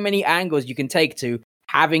is so many angles you can take to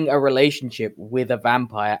having a relationship with a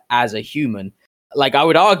vampire as a human. Like, I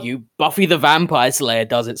would argue Buffy the Vampire Slayer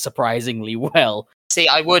does it surprisingly well. See,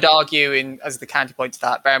 I would argue, as the counterpoint to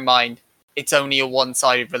that, bear in mind, it's only a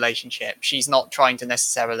one-sided relationship. She's not trying to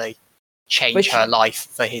necessarily change her life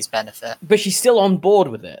for his benefit. But she's still on board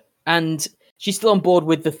with it. And she's still on board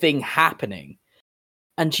with the thing happening.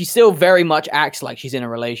 And she still very much acts like she's in a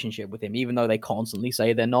relationship with him, even though they constantly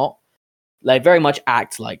say they're not. They very much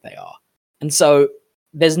act like they are. And so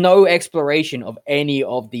there's no exploration of any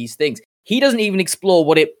of these things. He doesn't even explore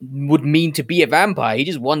what it would mean to be a vampire. He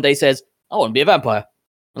just one day says, I want to be a vampire.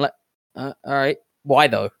 I'm like, all right. Why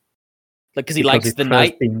though? Like, because he likes the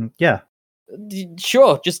night? Yeah.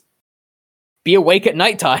 Sure, just be awake at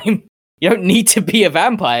nighttime. You don't need to be a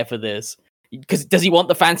vampire for this. Because does he want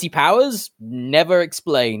the fancy powers? Never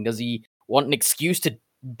explained. Does he want an excuse to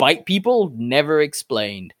bite people? Never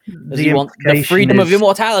explained. Does he want the freedom of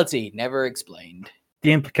immortality? Never explained.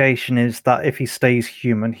 The implication is that if he stays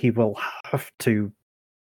human, he will have to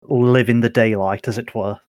live in the daylight, as it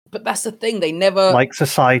were. But that's the thing, they never... Like,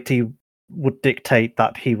 society would dictate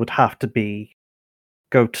that he would have to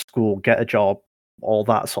go to school, get a job, all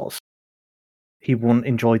that sort of stuff. He wouldn't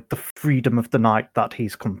enjoy the freedom of the night that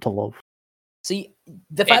he's come to love. See,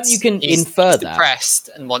 the fact that you can infer he's that... depressed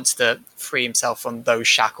and wants to free himself from those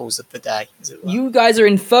shackles of the day, as it were. You guys are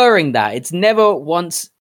inferring that. It's never once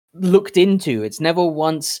looked into. It's never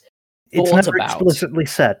once thought It's never about. explicitly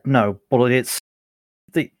said, no, but it's...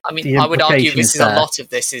 I would argue this is a lot of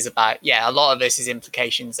this is about... Yeah, a lot of this is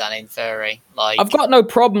implications and inferring. Like, I've got no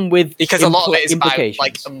problem with... Because a lot of it is about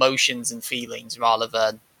like emotions and feelings rather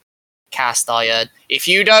than cast iron. If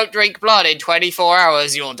you don't drink blood in 24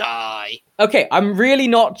 hours, you'll die. Okay, I'm really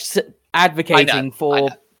not advocating for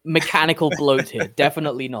mechanical bloat here.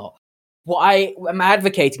 Definitely not. What I am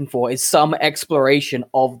advocating for is some exploration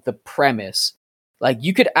of the premise. Like,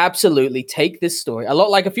 you could absolutely take this story, a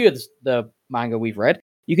lot like a few of the manga we've read.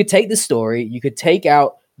 You could take this story, you could take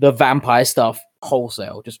out the vampire stuff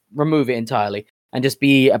wholesale, just remove it entirely, and just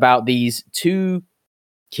be about these two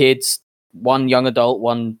kids, one young adult,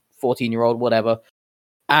 one 14-year-old, whatever,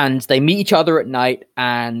 and they meet each other at night,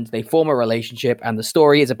 and they form a relationship, and the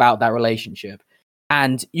story is about that relationship.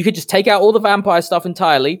 And you could just take out all the vampire stuff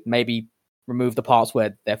entirely, maybe remove the parts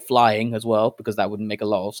where they're flying as well, because that wouldn't make a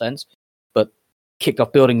lot of sense, but kicked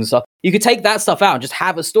off buildings and stuff. You could take that stuff out and just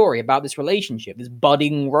have a story about this relationship, this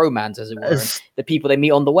budding romance, as it were, and the people they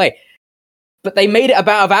meet on the way. But they made it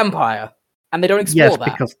about a vampire, and they don't explore that.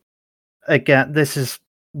 Yes, because, again, this is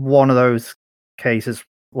one of those cases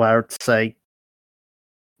where I'd say,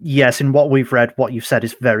 yes, in what we've read, what you've said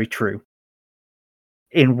is very true.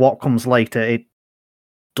 In what comes later, it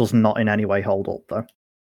does not in any way hold up, though.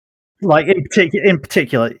 Like, in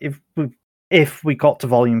particular, if we got to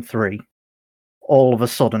Volume 3, all of a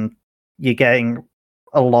sudden, you're getting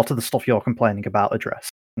a lot of the stuff you're complaining about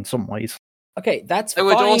addressed, in some ways. Okay, that's fine. I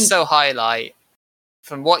would also highlight,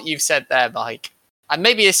 from what you've said there, Mike, and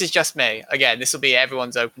maybe this is just me, again, this will be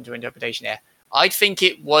everyone's open to interpretation here, I'd think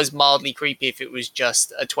it was mildly creepy if it was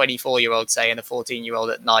just a 24-year-old, say, and a 14-year-old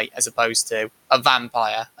at night, as opposed to a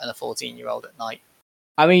vampire and a 14-year-old at night.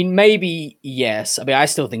 I mean, maybe, yes. I mean, I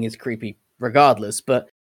still think it's creepy regardless, but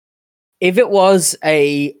if it was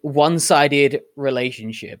a one-sided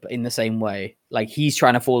relationship in the same way, like he's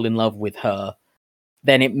trying to fall in love with her,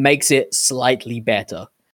 then it makes it slightly better.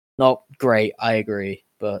 Not great, I agree,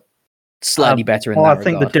 but slightly better in that regard. I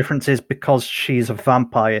think the difference is because she's a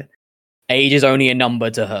vampire. Age is only a number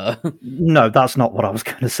to her. No, that's not what I was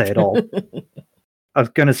going to say at all. I was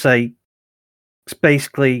going to say, it's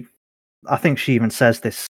basically, I think she even says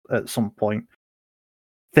this at some point,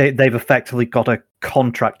 they've effectively got a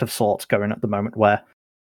contract of sorts going at the moment where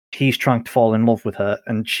he's trying to fall in love with her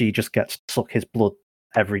and she just gets to suck his blood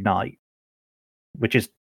every night, which is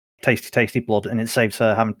tasty, tasty blood, and it saves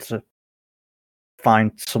her having to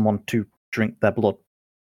find someone to drink their blood,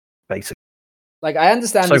 basically. Like, I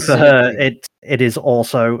understand. So for her, it is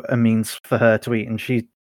also a means for her to eat, and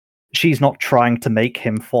she's not trying to make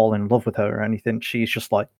him fall in love with her or anything. She's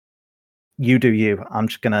just like, you do you. I'm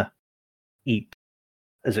just gonna eat,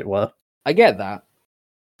 as it were. I get that.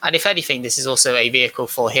 And if anything, this is also a vehicle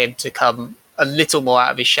for him to come a little more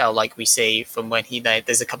out of his shell, like we see from when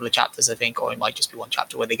there's a couple of chapters, I think, or it might just be one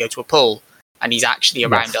chapter where they go to a pool and he's actually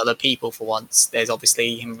around other people for once. There's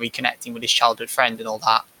obviously him reconnecting with his childhood friend and all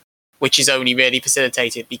that, which is only really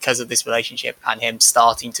facilitated because of this relationship and him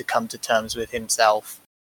starting to come to terms with himself.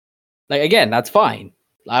 Like, again, that's fine.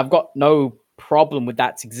 I've got no problem with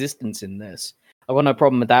that's existence in this. I've got no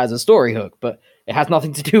problem with that as a story hook, but it has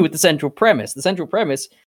nothing to do with the central premise. The central premise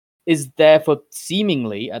is there for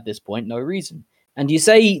seemingly, at this point, no reason. And you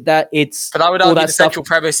say that it's... But I would argue the central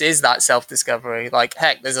premise is that self-discovery. Like,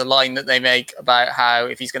 heck, there's a line that they make about how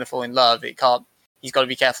if he's going to fall in love, he's got to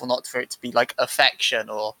be careful not for it to be like affection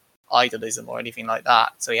or idolism or anything like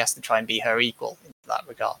that. So he has to try and be her equal in that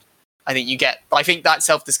regard. I think that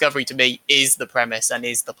self-discovery to me is the premise and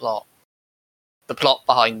is the plot. The plot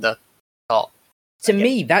behind the plot. To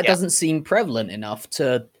me, that doesn't seem prevalent enough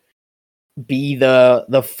to be the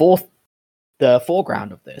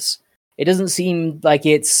foreground of this. It doesn't seem like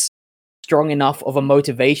it's strong enough of a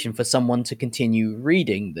motivation for someone to continue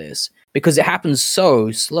reading this, because it happens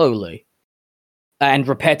so slowly and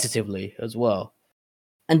repetitively as well.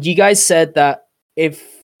 And you guys said that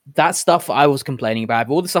if that stuff I was complaining about,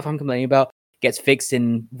 if all the stuff I'm complaining about gets fixed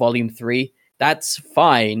in Volume 3, that's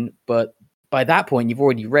fine, but by that point, you've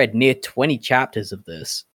already read near 20 chapters of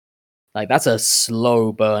this. Like, that's a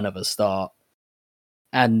slow burn of a start.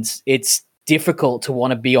 And it's difficult to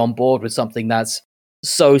want to be on board with something that's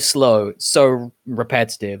so slow, so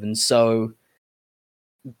repetitive, and so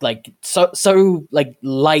like so like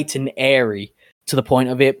light and airy to the point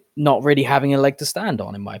of it not really having a leg to stand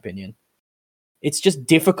on, in my opinion. It's just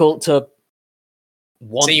difficult to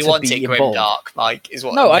want so you to want be it involved. grimdark, Mike, is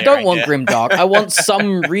what No, I'm I don't hearing, want yeah. grimdark. I want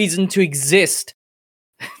some reason to exist.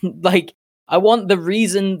 Like, I want the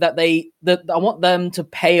reason that I want them to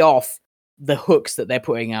pay off the hooks that they're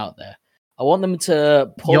putting out there. I want them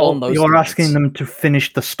to pull on those. You're threads. asking them to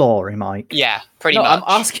finish the story, Mike. Yeah, pretty No,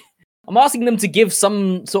 much. I'm asking them to give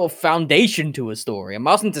some sort of foundation to a story. I'm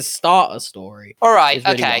asking them to start a story. All right, is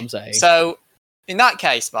really what okay. I'm saying. So, in that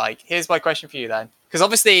case, Mike, here's my question for you then. Because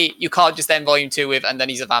obviously, you can't just end Volume 2 with, and then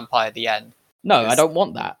he's a vampire at the end. No, I don't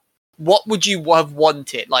want that. What would you have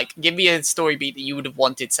wanted? Like, give me a story beat that you would have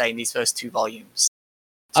wanted, say, in these first 2 volumes.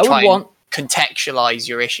 I would want contextualize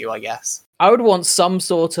your issue, I guess. I would want some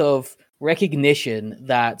sort of recognition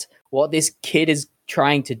that what this kid is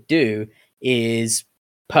trying to do is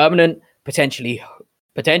permanent, potentially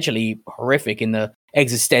horrific in the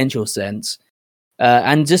existential sense,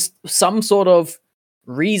 and just some sort of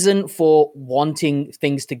reason for wanting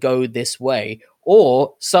things to go this way,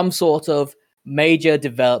 or some sort of major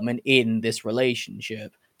development in this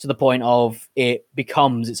relationship to the point of it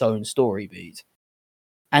becomes its own story beat.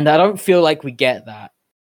 And I don't feel like we get that,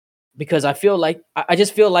 because I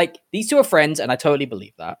just feel like these two are friends, and I totally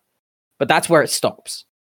believe that, but that's where it stops.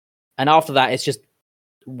 And after that, it's just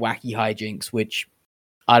wacky hijinks, which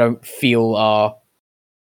I don't feel are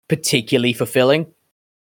particularly fulfilling.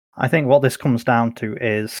 I think what this comes down to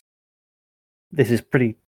is this is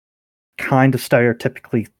pretty kind of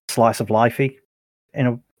stereotypically slice of lifey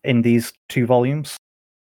in these 2 volumes.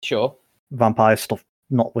 Sure. Vampire stuff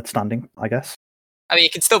notwithstanding, I guess. I mean,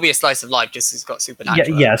 it can still be a slice of life, just as it's got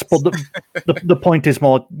supernatural. Yes, but the point is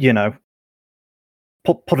more,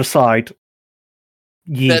 put aside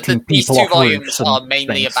yeeting these people 2 off volumes roofs and are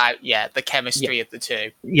mainly things. about the chemistry of the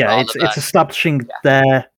two. Yeah, it's establishing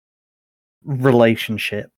their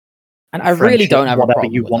relationship. And I really don't have a whatever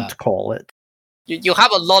problem you with want that. to call it. You'll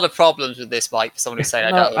have a lot of problems with this, Mike, for someone who's saying,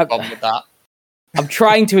 I don't have a problem with that. I'm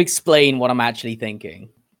trying to explain what I'm actually thinking.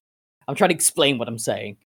 I'm trying to explain what I'm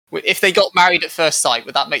saying. If they got married at first sight,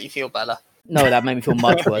 would that make you feel better? No, that made me feel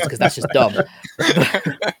much worse, because that's just dumb.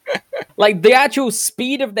 Like, the actual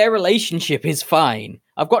speed of their relationship is fine.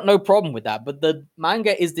 I've got no problem with that, but the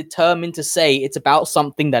manga is determined to say it's about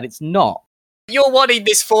something that it's not. You're wanting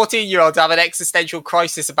this 14-year-old to have an existential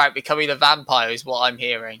crisis about becoming a vampire, is what I'm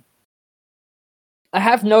hearing. I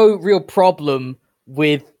have no real problem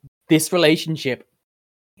with this relationship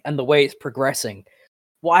and the way it's progressing.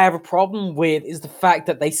 What I have a problem with is the fact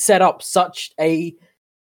that they set up such a...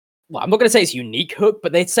 Well, I'm not going to say it's a unique hook,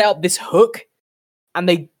 but they set up this hook and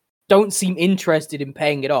they don't seem interested in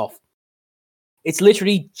paying it off. It's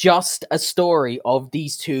literally just a story of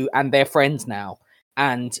these two and their friends now,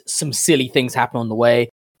 and some silly things happen on the way,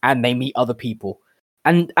 and they meet other people.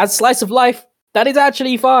 And as slice of life, that is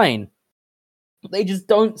actually fine. They just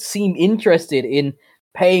don't seem interested in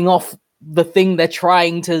paying off the thing they're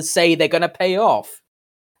trying to say they're going to pay off.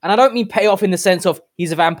 And I don't mean pay off in the sense of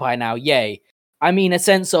he's a vampire now, yay. I mean a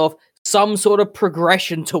sense of some sort of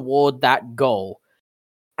progression toward that goal.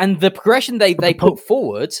 And the progression they put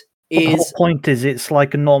forward is... The whole point is it's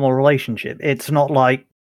like a normal relationship. It's not like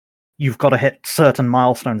you've got to hit certain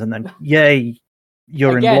milestones and then, yay,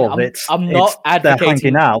 you're in love. I'm not advocating... They're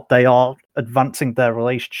hanging out. They are advancing their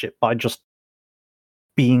relationship by just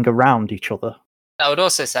being around each other. I would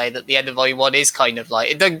also say that the end of Volume 1 is kind of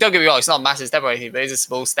like... Don't get me wrong, it's not a massive step or anything, but it's a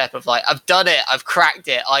small step of like, I've done it, I've cracked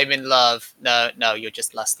it, I'm in love. No, you're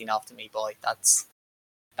just lusting after me, boy. That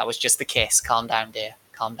was just the kiss. Calm down, dear.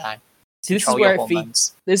 Calm down. See, this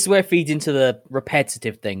is where it feeds into the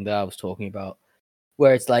repetitive thing that I was talking about,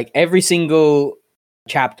 where it's like every single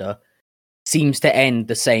chapter seems to end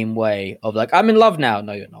the same way of like, I'm in love now.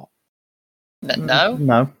 No, you're not.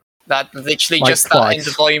 No. That literally like just twice. That end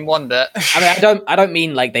of Volume 1 bit. I mean, I don't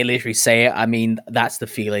mean like they literally say it. I mean, that's the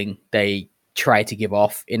feeling they try to give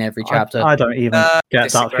off in every chapter. I don't even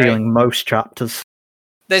get that feeling most chapters.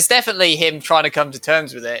 There's definitely him trying to come to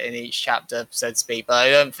terms with it in each chapter, so to speak, but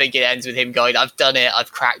I don't think it ends with him going, I've done it,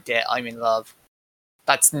 I've cracked it, I'm in love.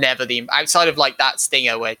 That's never outside of like that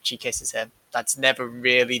stinger where she kisses him, that's never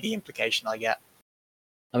really the implication I get.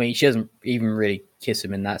 I mean, she doesn't even really kiss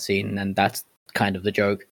him in that scene, and that's kind of the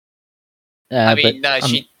joke.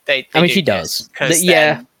 She does.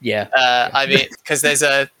 Yeah. I mean, because there's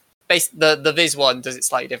the Viz one does it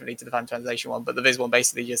slightly differently to the fan translation one, but the Viz one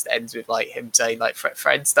basically just ends with like him saying like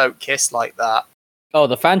friends don't kiss like that. Oh,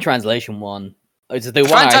 the fan translation one. The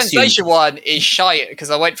fan translation one is shite because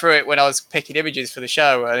I went through it when I was picking images for the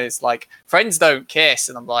show, and it's like friends don't kiss,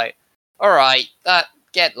 and I'm like, all right, that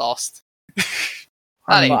Get lost.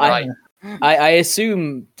 That ain't right. I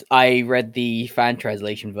assumed I read the fan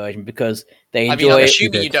translation version because they enjoy. I mean, I'm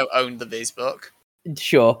assuming you don't own the Viz book.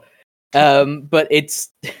 Sure, but it's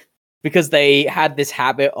because they had this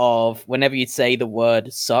habit of whenever you'd say the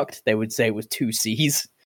word "sucked," they would say it was 2 C's.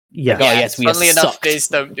 Yeah. Like, oh yes, we funnily enough, sucked. Viz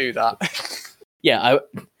don't do that. Yeah,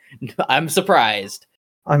 I'm surprised.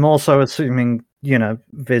 I'm also assuming,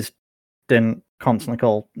 Viz didn't constantly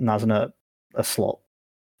call Nazanert a slut.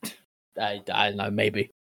 I don't know,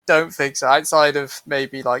 maybe. Don't think so. Outside of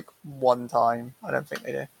maybe like one time, I don't think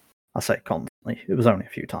they do. I say constantly. It was only a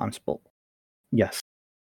few times, but yes.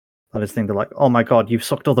 I just think they're like, oh my god, you've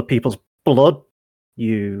sucked other people's blood?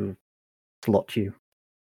 You slut, you.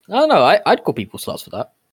 I don't know, I'd call people sluts for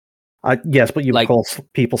that. Yes, but you would call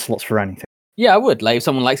people sluts for anything. Yeah, I would. Like, if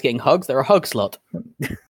someone likes getting hugs, they're a hug slut.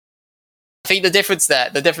 I think the difference there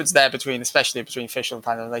especially between official and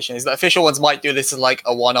fan translation is that official ones might do this as like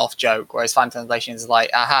a one-off joke, whereas fan translation is like,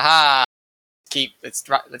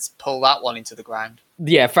 let's pull that one into the ground.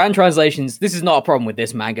 Yeah, fan translations, this is not a problem with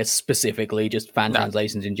this manga specifically, just fan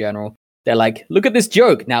translations in general. They're like, look at this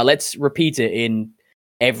joke, now let's repeat it in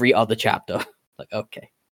every other chapter. Like, okay,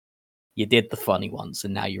 you did the funny ones,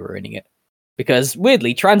 and now you're ruining it. Because,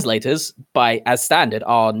 weirdly, translators, as standard,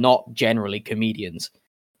 are not generally comedians.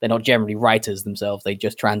 They're not generally writers themselves, they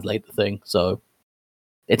just translate the thing, so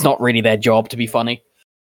it's not really their job to be funny.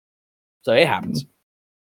 So it happens.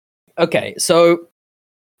 Okay, so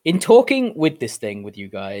in talking with this thing with you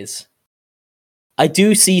guys, I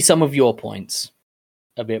do see some of your points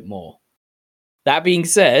a bit more. That being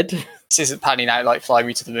said... This isn't panning out like Fly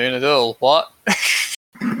Me to the Moon at all. What?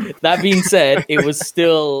 That being said, it was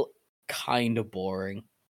still kind of boring.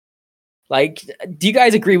 Like, do you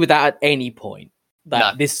guys agree with that at any point?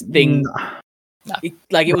 That this thing... No.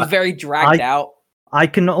 It was very dragged out. I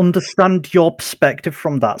can understand your perspective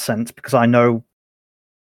from that sense, because I know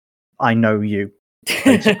you.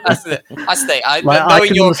 That's the thing. I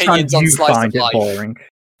your opinions on Slice find of it Life. boring.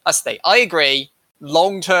 That's the thing. I agree.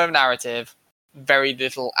 Long-term narrative, very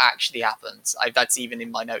little actually happens. That's even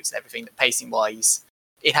in my notes and everything. That pacing-wise,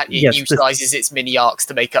 it utilizes its mini arcs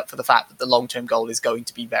to make up for the fact that the long-term goal is going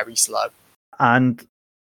to be very slow. And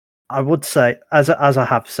I would say, as I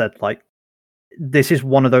have said, like, this is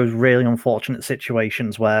one of those really unfortunate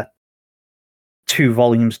situations where 2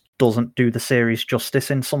 volumes doesn't do the series justice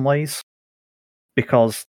in some ways.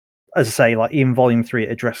 Because, as I say, like, even volume 3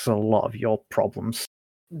 addresses a lot of your problems.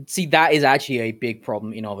 See, that is actually a big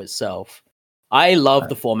problem in of itself. I love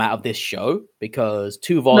the format of this show because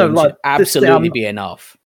 2 volumes should absolutely be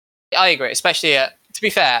enough. I agree, especially, to be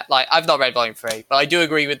fair, like, I've not read volume 3, but I do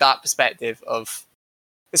agree with that perspective of,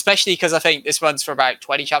 especially because I think this runs for about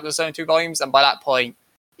 20 chapters or so in 2 volumes, and by that point,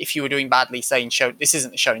 if you were doing badly, say, this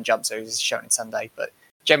isn't the Shonen Jump series, this is Shonen Sunday, but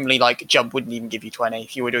generally, like, Jump wouldn't even give you 20.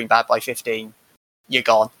 If you were doing bad by 15, you're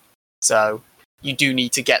gone. So, you do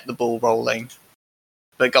need to get the ball rolling.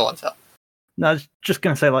 But go on, Phil. No, I was just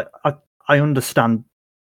going to say, like, I understand,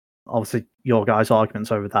 obviously, your guys'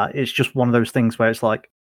 arguments over that. It's just one of those things where it's like,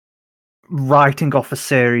 writing off a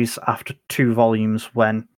series after 2 volumes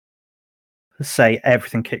when, say,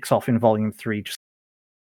 everything kicks off in volume 3, just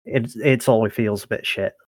it's always feels a bit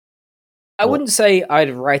shit. I wouldn't say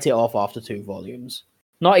I'd write it off after 2 volumes.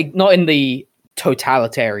 Not in the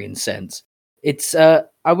totalitarian sense. It's I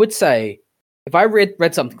would say if I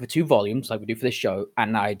read something for 2 volumes, like we do for this show,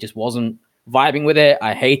 and I just wasn't vibing with it,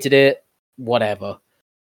 I hated it, whatever,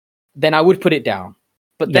 then I would put it down.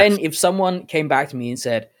 But then if someone came back to me and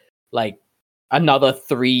said, like, another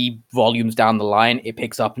 3 volumes down the line, it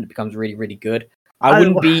picks up and it becomes really, really good, I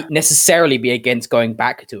wouldn't necessarily be against going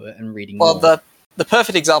back to it and reading more. Well, the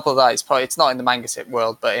perfect example of that is probably, it's not in the manga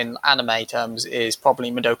world, but in anime terms, is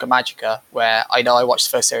probably Madoka Magica, where I know I watched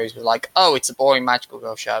the first series with like, oh, it's a boring magical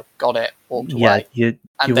girl show. Got it. Walked away. Yeah,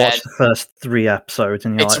 you watch the first 3 episodes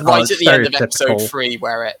and you're it's like, right it's at the end of episode 3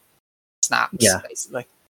 where it snaps, basically.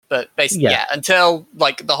 But basically, until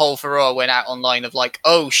like the whole furore went out online of like,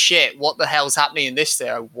 oh shit, what the hell's happening in this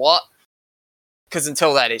there? What? Because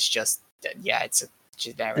until then, it's just, it's a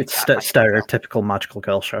generic. It's stereotypical magical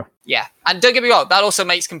girl show. Yeah, and don't get me wrong, that also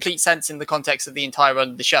makes complete sense in the context of the entire run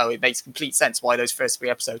of the show. It makes complete sense why those first 3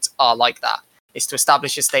 episodes are like that. It's to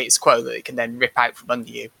establish a status quo that it can then rip out from under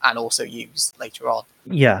you and also use later on.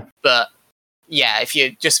 Yeah. But yeah, if you're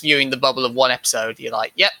just viewing the bubble of 1 episode, you're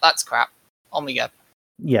like, yep, that's crap. On we go.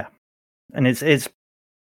 Yeah. And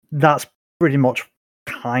that's pretty much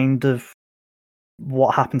kind of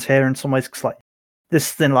what happens here in some ways. Cause like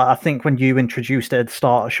this thing, like I think when you introduced it at the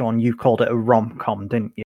start, Sean, you called it a rom-com,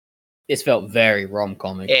 didn't you? This felt very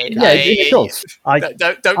rom-comic. It does.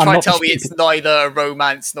 Don't try and tell me it's neither a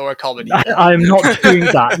romance nor a comedy. I'm not doing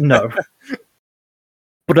that, no.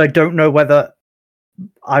 But I don't know whether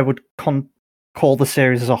I would call the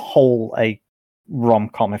series as a whole a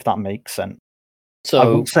rom-com, if that makes sense.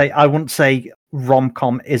 So I wouldn't say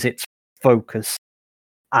rom-com is its focus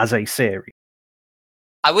as a series.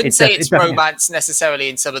 I wouldn't say it's romance necessarily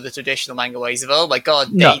in some of the traditional manga ways of, oh my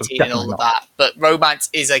god, dating and all of that. But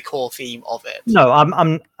romance is a core theme of it. No,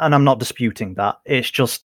 I'm not disputing that. It's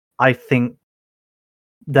just I think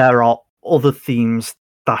there are other themes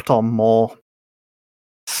that are more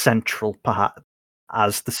central, perhaps,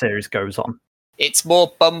 as the series goes on. It's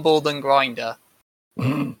more Bumble than Grinder.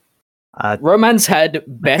 Romance had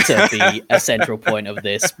better be a central point of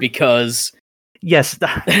this because yes,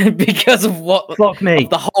 because of what fuck me, of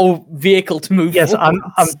the whole vehicle to move. Yes, forwards.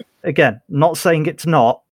 I'm again not saying it's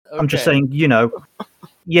not. Okay. I'm just saying,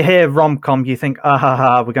 you hear rom-com, you think, we're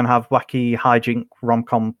going to have wacky hijink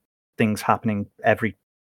rom-com things happening every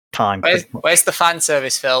time. Where's the fan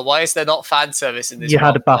service, Phil? Why is there not fan service in this? You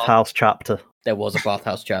had a bathhouse chapter. There was a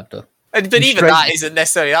bathhouse chapter. But even that isn't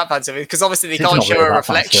necessarily that fan service, because obviously they can't show a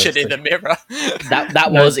reflection in the mirror.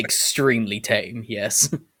 That was extremely tame,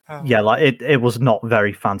 yes. Yeah, like it was not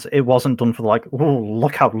very fancy. It wasn't done for like, oh,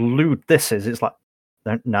 look how lewd this is. It's like,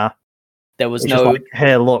 nah. There was it's no. Just like,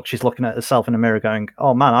 hey, look, she's looking at herself in the mirror, going,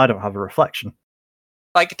 "Oh man, I don't have a reflection."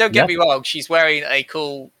 Like, don't get me wrong, she's wearing a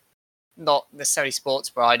cool, not necessarily sports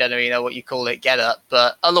bra. I don't really know what you call it, get up,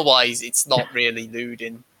 but otherwise, it's not really lewd.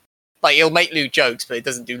 Like, it'll make lewd jokes, but it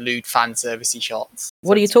doesn't do lewd fan servicey shots.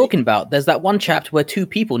 What are you talking about? There's that one chapter where two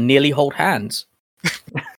people nearly hold hands.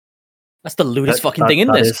 That's the lewdest fucking thing in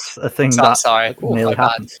this. Is a thing that nearly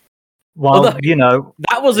happened. Well,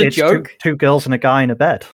 that was a joke. Two girls and a guy in a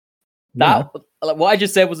bed. What I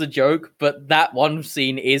just said was a joke, but that one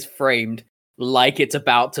scene is framed like it's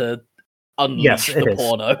about to unleash the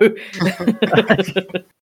porno.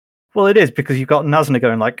 Well, it is, because you've got Nazna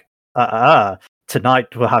going like,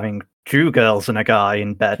 tonight we're having two girls and a guy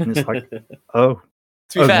in bed, and it's like, oh.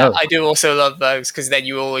 To be fair, no. I do also love those, because then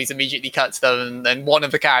you always immediately cut to them, and then one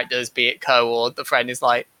of the characters, be it Ko or the friend, is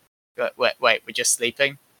like, wait, we're just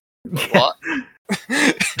sleeping? What?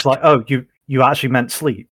 It's like, oh, you actually meant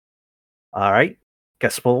sleep. All right,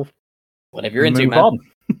 guess we'll whatever you're into, man. On.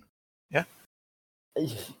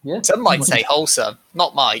 Yeah. Some might say wholesome,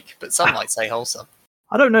 not Mike, but some might say wholesome.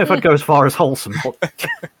 I don't know if I'd go as far as wholesome, but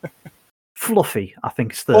fluffy, I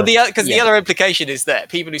think. Well, the other implication is that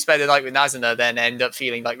people who spend the night with Nazuna then end up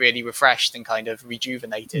feeling like really refreshed and kind of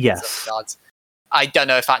rejuvenated. Yes. In some regards. I don't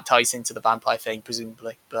know if that ties into the vampire thing,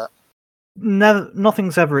 presumably, but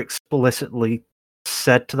nothing's ever explicitly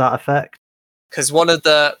said to that effect. Because one of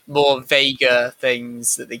the more vaguer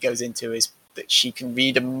things that it goes into is that she can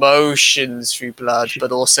read emotions through blood,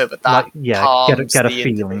 but also that harms get a the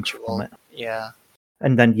feeling individual. from it. Yeah.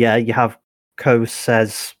 And then, you have Ko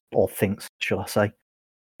says, or thinks, shall I say,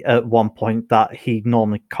 at one point that he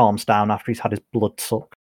normally calms down after he's had his blood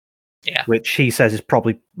sucked. Yeah. Which he says is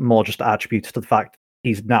probably more just attributed to the fact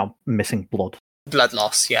he's now missing blood. Blood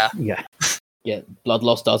loss, yeah. Yeah. Yeah, blood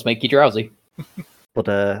loss does make you drowsy.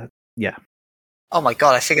 But, yeah. Oh my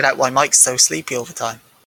god, I figured out why Mike's so sleepy all the time.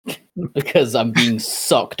 Because I'm being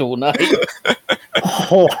sucked all night.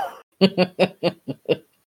 Oh.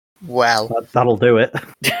 Well. That'll do it.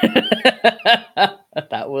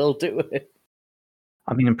 That will do it.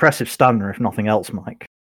 I mean, impressive stamina, if nothing else, Mike.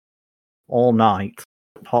 All night.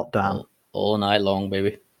 Hot damn. All night long,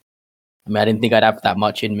 baby. I mean, I didn't think I'd have that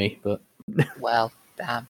much in me, but... Well,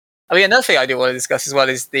 damn. I mean, another thing I do want to discuss as well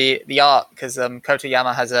is the art, because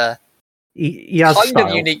Kotoyama has a he has kind style.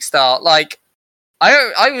 of unique style. Like,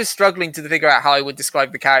 I was struggling to figure out how I would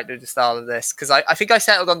describe the character style of this, because I think I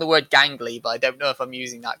settled on the word gangly, but I don't know if I'm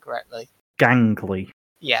using that correctly. Gangly?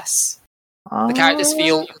 Yes. The characters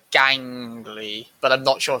feel gangly, but I'm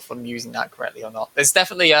not sure if I'm using that correctly or not. There's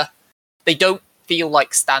definitely they don't feel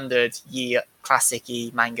like standard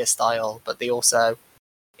classic-y manga style, but they also,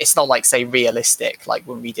 it's not like, say, realistic, like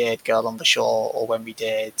when we did Girl on the Shore or when we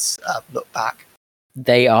did Look Back.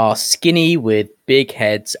 They are skinny with big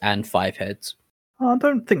heads and 5 heads. I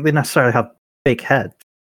don't think they necessarily have big heads.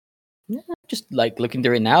 Yeah, just like looking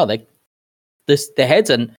through it now, the heads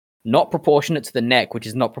are not proportionate to the neck, which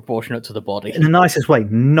is not proportionate to the body. In the nicest way,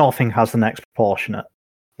 nothing has the neck's proportionate.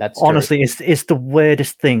 That's honestly, true. It's the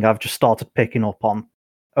weirdest thing I've just started picking up on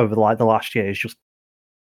over the last year. Is just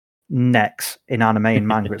necks in anime and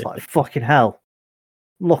manga. It's like, fucking hell,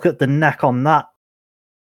 look at the neck on that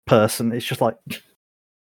person. It's just like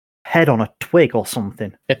head on a twig or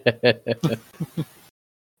something.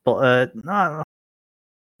 But no,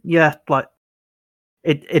 Yeah, like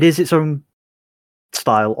it is its own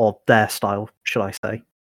style, or their style, should I say?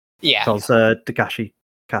 Yeah. Because Dagashi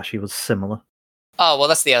Kashi was similar. Oh well,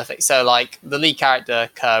 that's the other thing. So like the lead character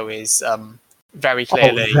Ko is very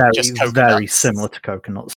clearly just coconuts. Very similar to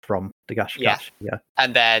coconuts from Dagashi Yeah. Kashi. Yeah.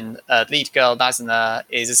 And then lead girl Nazuna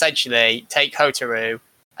is essentially take Hotaru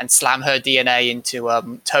and slam her DNA into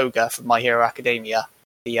Toga from My Hero Academia,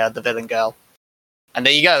 the villain girl. And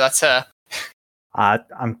there you go, that's her.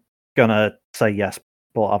 I'm gonna say yes,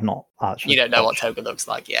 but I've not actually. You don't know what watched. Toga looks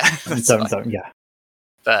like, yeah. That's don't, fine. yeah.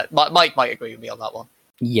 But Mike might agree with me on that one.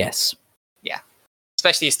 Yes.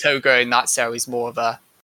 Especially as Toga in that show is more of a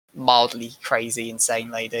mildly crazy, insane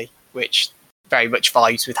lady, which very much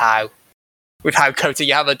vibes with how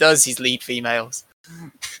Kotayama does his lead females.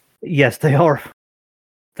 Yes, they are.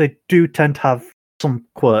 They do tend to have some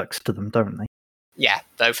quirks to them, don't they? Yeah,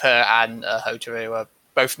 both her and Hotaru are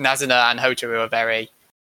both Nazuna and Hotaru are very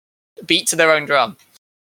beat to their own drum.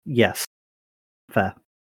 Yes, fair.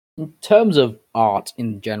 In terms of art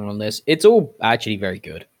in general in this, it's all actually very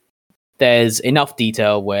good. There's enough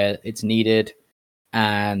detail where it's needed,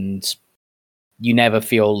 and you never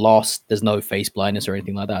feel lost. There's no face blindness or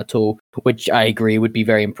anything like that at all, which I agree would be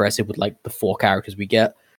very impressive with like the 4 characters we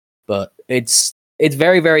get. But it's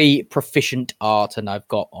very, very proficient art, and I've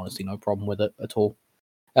got honestly no problem with it at all.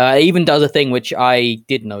 It even does a thing which I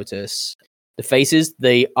did notice. The faces,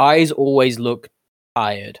 the eyes always look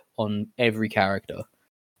tired on every character,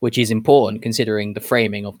 which is important considering the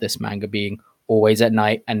framing of this manga being always at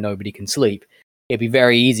night and nobody can sleep. It'd be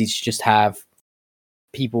very easy to just have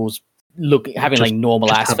people's having like normal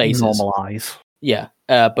ass faces. Normal eyes. Yeah,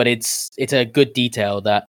 but it's a good detail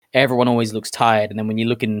that everyone always looks tired, and then when you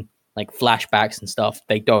look in like flashbacks and stuff,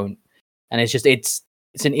 they don't. And it's just it's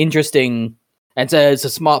an interesting. It's a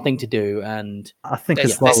smart thing to do, and I think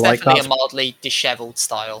there's definitely a mildly dishevelled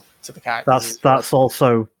style to the characters. That's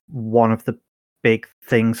also one of the big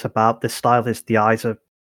things about this style is the eyes are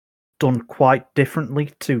done quite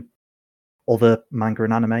differently to other manga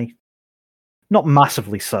and anime. Not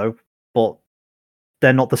massively so, but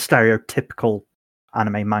they're not the stereotypical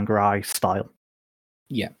anime manga eye style.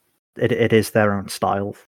 Yeah, it is their own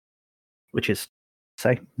style, which is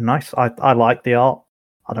nice. I like the art.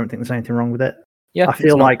 I don't think there's anything wrong with it. Yeah, I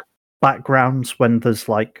feel like backgrounds, when there's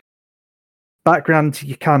like backgrounds,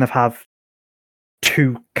 you kind of have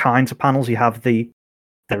 2 kinds of panels. You have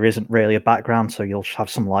there isn't really a background, so you'll have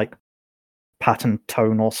some like pattern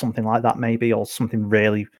tone or something like that, maybe, or something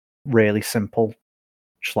really, really simple,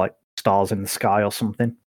 just like stars in the sky or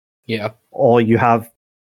something. Yeah. Or you have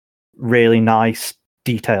really nice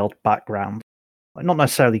detailed background, like not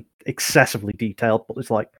necessarily excessively detailed, but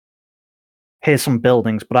it's like, here's some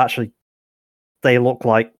buildings, but actually they look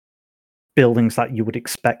like buildings that you would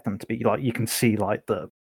expect them to be. Like you can see like the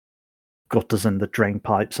gutters and the drain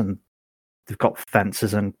pipes, and they've got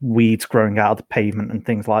fences and weeds growing out of the pavement and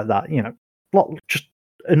things like that. You know, just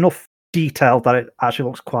enough detail that it actually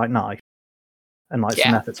looks quite nice, and like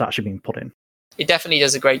some effort's actually being put in. It definitely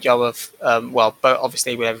does a great job of, but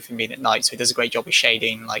obviously with everything being at night, so it does a great job of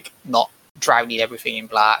shading, like not drowning everything in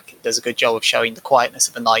black. It does a good job of showing the quietness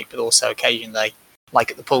of the night, but also occasionally, like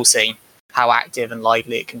at the pool scene, how active and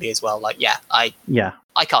lively it can be as well. Like, I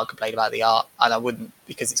can't complain about the art, and I wouldn't,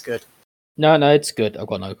 because it's good. No, it's good. I've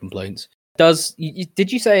got no complaints.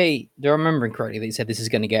 Did you say, do I remember correctly, that you said this is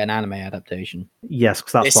going to get an anime adaptation? Yes,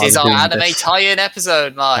 because that's this is our anime tie-in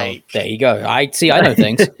episode, Mike. Oh, there you go. I know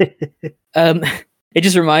things. It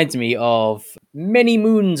just reminds me of many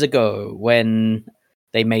moons ago when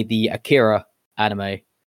they made the Akira anime.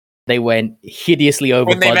 They went hideously over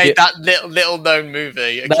budget. When they made that little known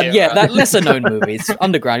movie, Akira. That lesser known movie. It's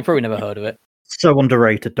underground. You probably never heard of it. So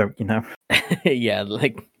underrated, don't you know? Yeah,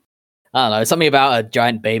 like, I don't know, something about a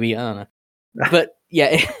giant baby. I don't know. But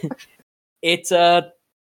yeah,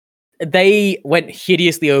 they went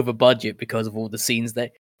hideously over budget because of all the scenes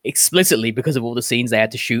explicitly because of all the scenes they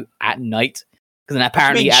had to shoot at night. Because then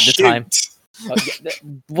apparently at the time,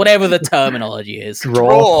 whatever the terminology is,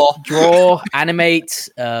 draw, animate,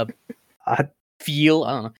 feel.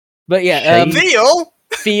 I don't know, but yeah,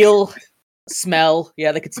 feel, smell.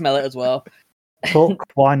 Yeah, they could smell it as well. Cook,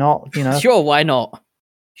 why not? You know, sure, why not?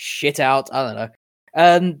 Shit out. I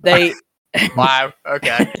don't know. They. Wow.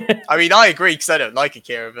 Okay. I mean, I agree because I don't like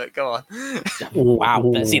Akira, but go on. Wow.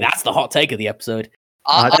 See, that's the hot take of the episode.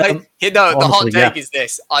 The hot take is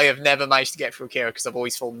this: I have never managed to get through Akira because I've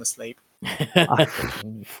always fallen asleep. It's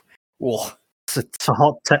a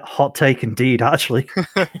hot take indeed, actually.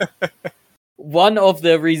 One of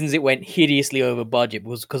the reasons it went hideously over budget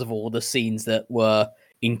was because of all the scenes that were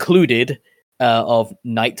included of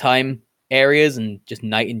nighttime areas and just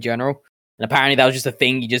night in general. And apparently that was just a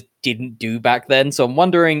thing you just didn't do back then. So I'm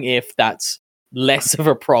wondering if that's less of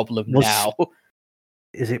a problem now.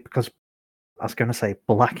 Is it because I was going to say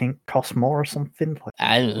black ink costs more or something?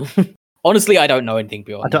 Honestly, I don't know anything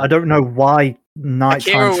beyond I don't know why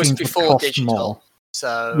nighttime Akira was scenes would before cost digital, more.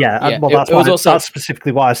 so Yeah, that's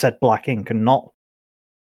specifically why I said black ink and not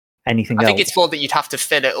anything else. I think it's more that you'd have to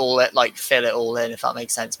fill it all in, if that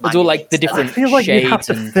makes sense. It's all like the different I feel like you'd have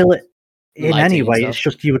shades to fill it in lighting and anyway. stuff. It's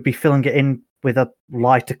just you would be filling it in with a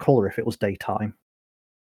lighter colour if it was daytime.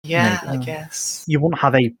 Yeah, Maybe. I guess. You wouldn't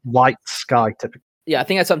have a white sky typically. Yeah, I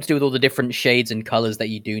think that's something to do with all the different shades and colors that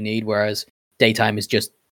you do need, whereas daytime is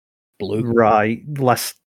just blue. Right,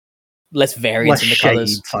 less variance in the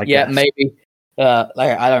colors. I Yeah, guess. maybe.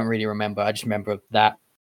 I don't really remember. I just remember that.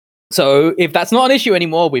 So if that's not an issue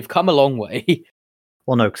anymore, we've come a long way.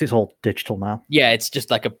 Well, no, because it's all digital now. Yeah, it's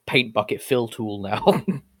just like a paint bucket fill tool now.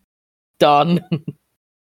 Done.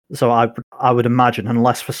 So I would imagine,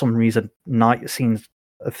 unless for some reason night scenes,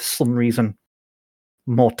 for some reason,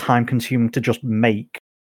 more time consuming to just make,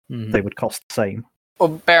 they would cost the same. Well,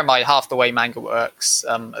 bear in mind, half the way manga works,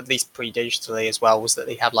 at least pre-digitally as well, was that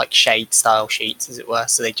they have like shade style sheets, as it were.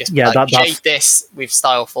 So they just shade this with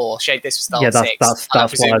style 4, shade this with style 6. That's what I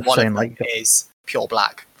was saying. Like, is pure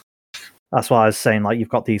black. That's why I was saying. Like, you've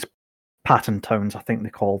got these pattern tones, I think they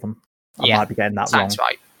call them. I might be getting that wrong. That's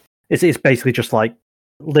right. It's basically just like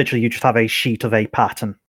literally you just have a sheet of a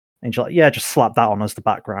pattern, and you're like, just slap that on as the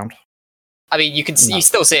background. I mean, you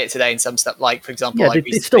still see it today in some stuff. Like, for example, they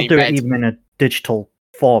still do it even in a digital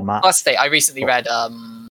format. Last day, I recently read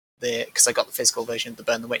because I got the physical version of the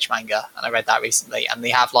Burn the Witch manga, and I read that recently. And they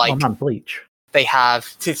have like Bleach. They have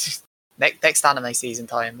next anime season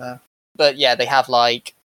time though. But yeah, they have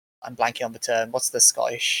like I'm blanking on the term. What's the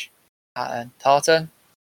Scottish pattern? Tartan.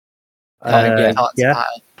 Tartan.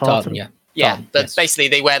 Yeah, but yes. Basically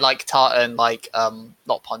they wear like tartan, like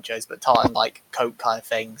not ponchos, but tartan like coat kind of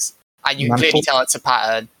things, and you can clearly tell it's a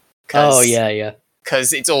pattern.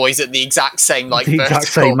 Because it's always at the exact same like the vertical.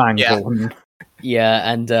 Exact same angle.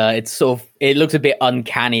 Yeah, and it's sort of it looks a bit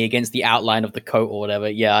uncanny against the outline of the coat or whatever.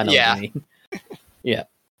 Yeah, I know what you mean. Yeah,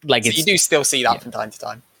 like so you do still see that from time to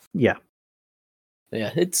time. Yeah,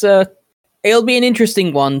 it's it'll be an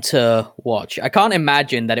interesting one to watch. I can't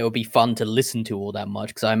imagine that it will be fun to listen to all that much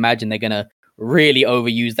because I imagine they're gonna really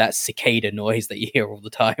overuse that cicada noise that you hear all the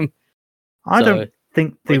time. I don't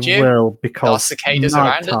think they will because cicadas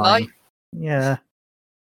around at night. Yeah.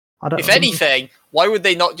 If anything, why would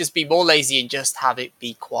they not just be more lazy and just have it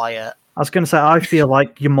be quiet? I was going to say, I feel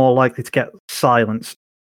like you're more likely to get silence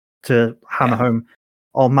to hammer home,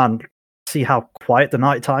 oh man, see how quiet the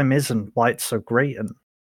nighttime is and why it's so great. And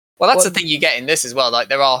well, that's the thing you get in this as well. Like,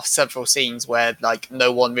 there are several scenes where like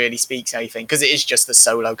no one really speaks anything because it is just a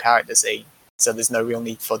solo character scene, so there's no real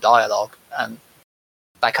need for dialogue, and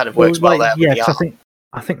that kind of works well there. Yeah, because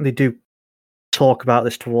I think they do talk about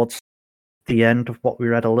this towards the end of what we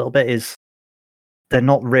read a little bit. Is they're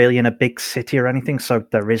not really in a big city or anything, so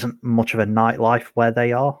there isn't much of a nightlife where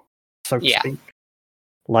they are, so to speak.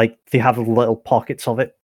 Like, they have little pockets of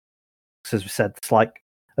it. As we said, it's like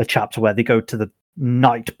a chapter where they go to the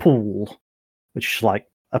night pool, which is like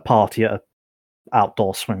a party at an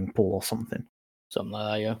outdoor swimming pool or something. Something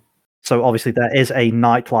like that, yeah. So obviously there is a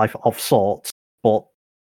nightlife of sorts, but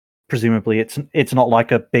presumably it's not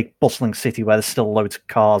like a big bustling city where there's still loads of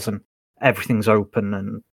cars and everything's open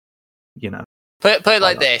and, you know. Put it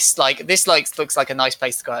like this. Like, this looks like a nice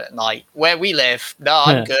place to go out at night. Where we live, no,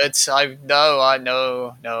 I'm good.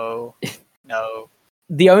 No.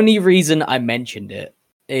 The only reason I mentioned it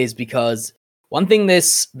is because one thing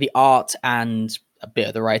the art and a bit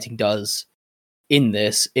of the writing does in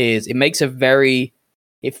this is it makes you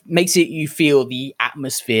feel the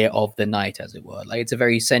atmosphere of the night, as it were. Like, it's a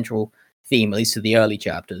very central theme, at least to the early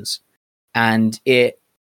chapters. And it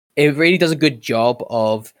really does a good job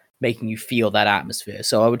of making you feel that atmosphere.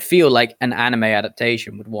 So I would feel like an anime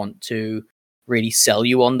adaptation would want to really sell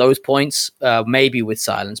you on those points, maybe with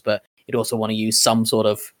silence, but you'd also want to use some sort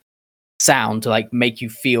of sound to like make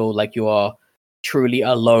you feel like you are truly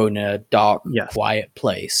alone in a dark, quiet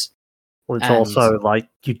place. Well, it's also like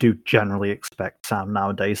you do generally expect sound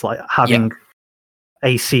nowadays. Like, having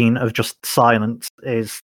a scene of just silence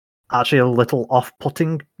is actually a little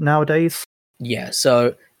off-putting nowadays. Yeah,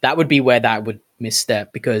 so that would be where that would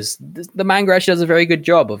misstep, because the manga actually does a very good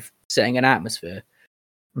job of setting an atmosphere.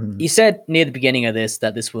 You said near the beginning of this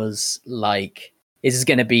that this was like, this is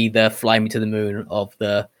going to be the Fly Me to the Moon of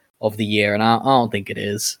the year, and I don't think it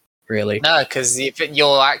is, really. No, because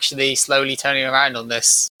you're actually slowly turning around on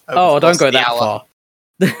this. Oh, don't go that far.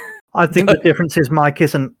 I think the difference is Mike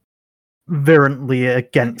isn't virulently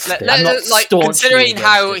against it. I'm not like staunchly considering against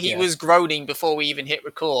how it, he yeah. was groaning before we even hit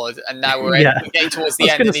record, and now we're Yeah. getting towards I the was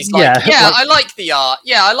end, gonna and he's say, like, yeah, "Yeah, like- I like the art.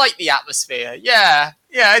 Yeah, I like the atmosphere. Yeah,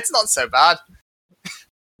 it's not so bad."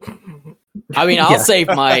 I mean, I'll Yeah. save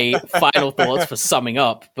my final thoughts for summing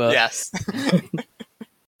up, but Yes.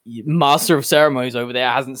 Master of Ceremonies over there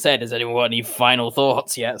hasn't said, has anyone got any final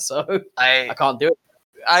thoughts yet? So I can't do it.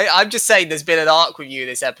 I'm just saying there's been an arc with you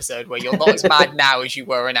this episode where you're not as mad now as you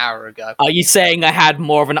were an hour ago. Are you saying I had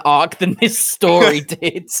more of an arc than this story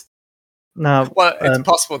did? No, Well, it's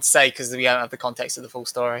impossible to say because we don't have the context of the full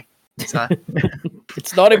story. So.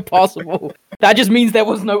 It's not impossible. That just means there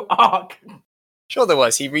was no arc. Sure there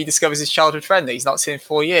was. He rediscovers his childhood friend that he's not seen in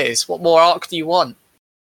 4 years. What more arc do you want?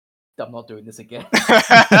 I'm not doing this again.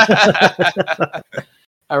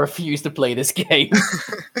 I refuse to play this game.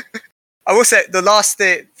 I will say the last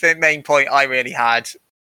the main point I really had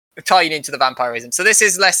tying into the vampirism. So this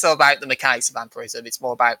is less about the mechanics of vampirism. It's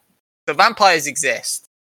more about the vampires exist.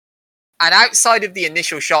 And outside of the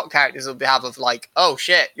initial shock characters on behalf of like, oh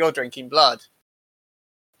shit, you're drinking blood.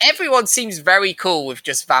 Everyone seems very cool with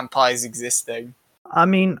just vampires existing. I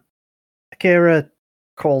mean, Akira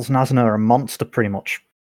calls Nazuna a monster pretty much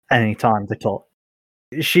any time they talk.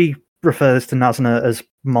 She refers to Nazuna as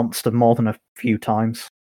monster more than a few times.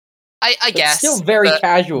 I But guess. still very but-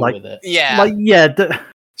 casual like- with it. Yeah. Like, yeah,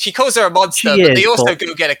 She calls her a monster, She but is, they also but-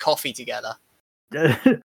 go get a coffee together.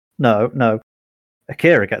 no.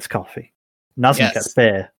 Akira gets coffee. Nazuna Yes. gets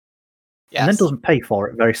beer. Yes. And then doesn't pay for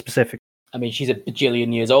it, very specific. I mean, she's a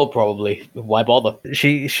bajillion years old, probably. Why bother?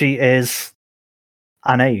 She is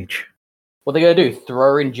an age. What are they going to do?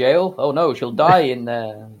 Throw her in jail? Oh no, she'll die in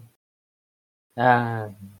there.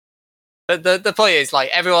 But the point is, like,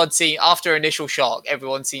 everyone after initial shock,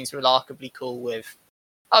 everyone seems remarkably cool with,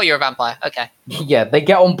 oh, you're a vampire. Okay. Yeah, they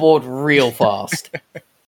get on board real fast.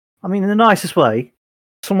 I mean, in the nicest way,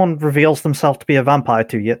 someone reveals themselves to be a vampire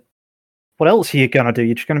to you. What else are you going to do?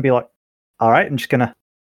 You're just going to be like, all right, I'm just going to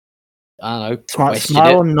I don't know. smile question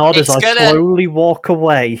and it. nod as It's I gonna- slowly walk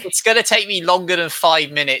away. It's going to take me longer than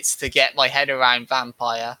 5 minutes to get my head around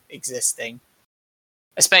vampire existing.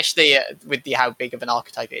 Especially with how big of an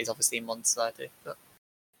archetype it is, obviously, in Modern Society. But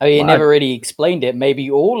I mean, it Well, never really explained it.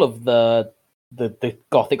 Maybe all of the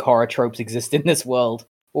gothic horror tropes exist in this world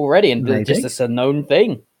already, and Maybe. just it's a known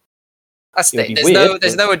thing. that's the It'd thing. be There's weird,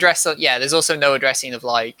 there's but- no address. Yeah, there's also no addressing of,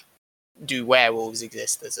 like, do werewolves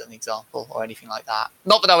exist as an example or anything like that.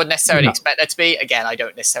 Not that I would necessarily No. expect there to be. Again, I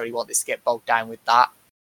don't necessarily want this to get bogged down with that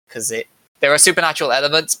because there are supernatural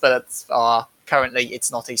elements, but currently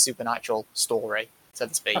it's not a supernatural story, so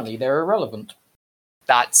to speak. Apparently, they're irrelevant.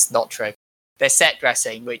 That's not true. There's set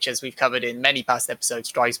dressing, which, as we've covered in many past episodes,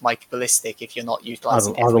 drives Mike ballistic if you're not I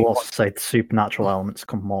utilising will every also point. say the supernatural elements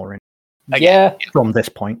come more in Again, Yeah, from this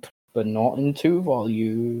point. but not in 2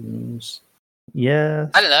 volumes. Yeah,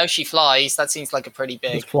 I don't know. She flies. That seems like a pretty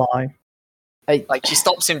big. just fly. Like, she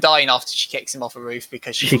stops him dying after she kicks him off a roof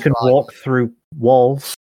because She can walk through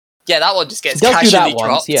walls. Yeah, that one just gets Does do casually that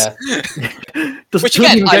once, dropped. yeah. Doesn't Which,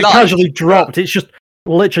 again, even I get like, casually dropped. It's just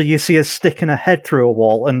literally you see her sticking her head through a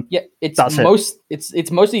wall. And Yeah, it's That's it.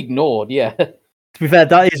 it's mostly ignored. Yeah, to be fair,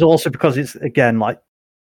 that is also because it's again like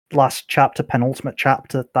last chapter, penultimate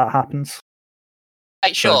chapter that happens.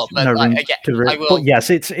 Like, sure, So but no like, room again, to I will. But yes,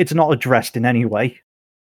 it's not addressed in any way.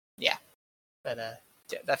 But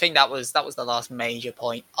I think that was the last major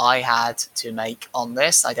point I had to make on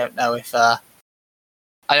this. I don't know if I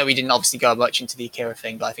know we didn't obviously go much into the Akira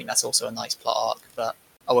thing, but I think that's also a nice plot arc. But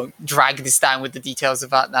I won't drag this down with the details of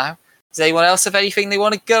that now. Does anyone else have anything they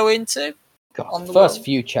want to go into? God, On the the first world.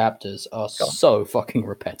 few chapters are Go on. so fucking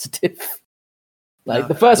repetitive. Like No.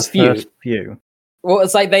 the first few. First few. Well,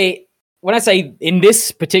 it's like when I say in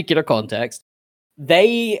this particular context,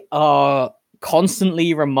 they are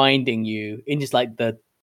constantly reminding you in just like the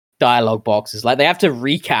dialogue boxes. Like they have to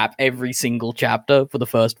recap every single chapter for the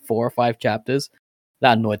first 4 or 5 chapters.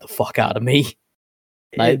 That annoyed the fuck out of me.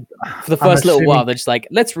 Like for the I'm first little while, assuming- they're just like,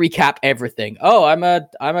 let's recap everything. Oh, I'm a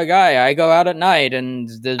guy. I go out at night and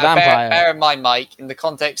the vampire. Bear in mind, Mike, in the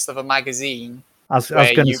context of a magazine, I was where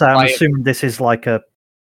going to you say, I'm buy- assuming this is like a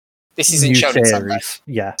this isn't new shown in Sunday. series.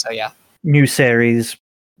 Yeah, So yeah, new series.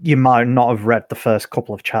 You might not have read the first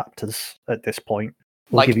couple of chapters at this point.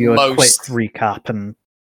 We'll Like give you a quick most- recap and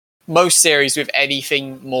most series with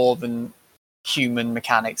anything more than human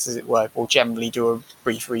mechanics, as it were, will generally do a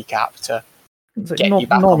brief recap to. Get you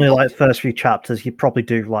back on normally board. like first few chapters you probably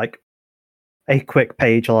do like a quick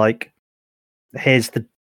page like here's the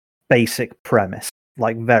basic premise,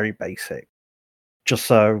 like very basic, just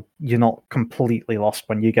so you're not completely lost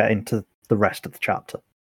when you get into the rest of the chapter.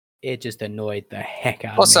 it just annoyed the heck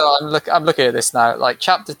out Also, of me. I'm looking at this now. Like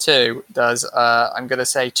chapter 2 does, I'm gonna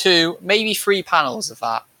say 2, maybe 3 panels of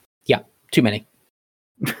that. Yeah, too many.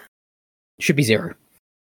 Should be 0.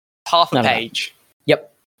 Half a None of that. page.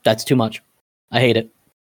 Yep, that's too much. I hate it.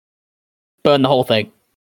 Burn the whole thing.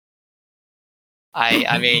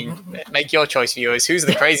 I mean, make your choice, viewers. Who's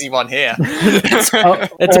the crazy one here? That's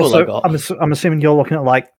all I got. I'm assuming you're looking at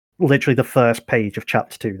like literally the first page of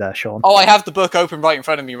chapter 2 there, Sean. Oh, I have the book open right in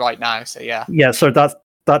front of me right now, so yeah. Yeah, so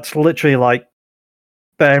that's literally like,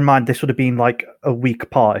 bear in mind this would have been like a week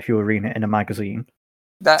apart if you were reading it in a magazine.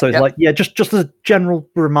 So it's like, yeah, just as a general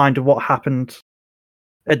reminder what happened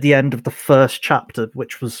at the end of the first chapter,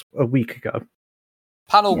 which was a week ago.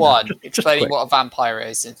 Panel 1, just explaining quick. what a vampire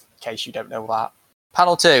is, in case you don't know that.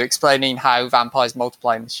 Panel 2, explaining how vampires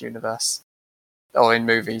multiply in this universe. Or in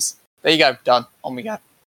movies. There you go, done. On we go.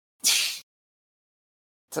 So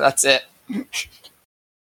that's it.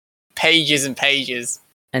 Pages and pages.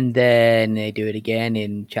 And then they do it again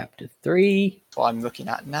in chapter 3. That's what I'm looking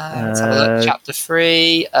at now. Let's have a look. Chapter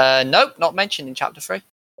 3. Nope, not mentioned in chapter 3.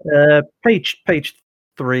 Page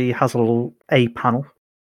 3 has a little A panel.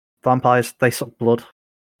 Vampires, they suck blood.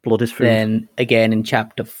 Blood is food. Then again in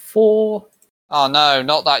chapter 4. Oh no,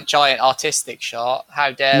 not that giant artistic shot.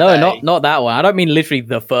 How dare No, they? not that one. I don't mean literally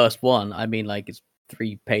the first one. I mean like it's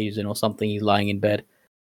 3 pages in or something. He's lying in bed.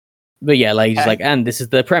 But yeah, like he's Okay. like, and this is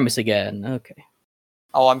the premise again. Okay.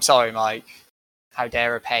 Oh, I'm sorry, Mike. How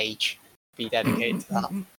dare a page be dedicated to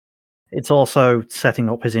that? It's also setting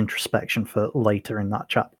up his introspection for later in that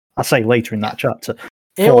chapter. I say later in that chapter.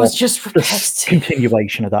 It for was just the repetitive.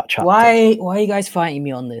 continuation of that chapter. Why are you guys fighting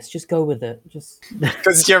me on this? Just go with it.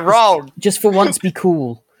 Because you're wrong. Just for once be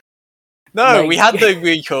cool. No, Like- we had the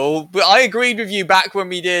recall, but I agreed with you back when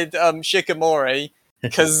we did Shikamori,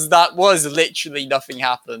 because that was literally nothing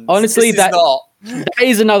happened. Honestly, this is not. That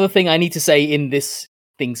is another thing I need to say in this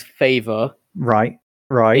thing's favor. Right.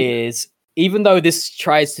 Is even though this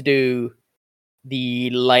tries to do the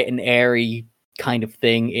light and airy kind of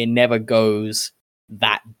thing, it never goes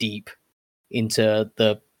that deep into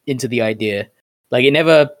the idea. Like it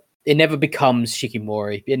never becomes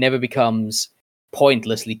Shikimori. It never becomes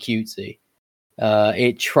pointlessly cutesy.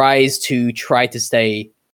 It tries to stay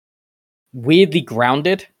weirdly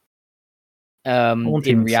grounded. I won't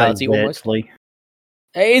In even reality, say almost. weirdly.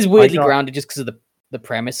 It is weirdly got- grounded just because of the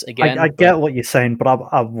premise again. I get what you're saying, but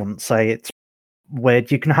I wouldn't say it's weird.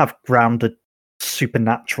 You can have grounded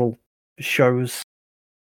supernatural shows.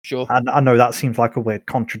 Sure. And I know that seems like a weird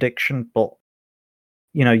contradiction, but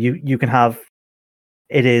you know, you can have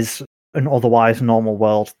it is an otherwise normal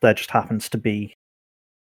world. There just happens to be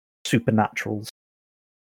supernaturals.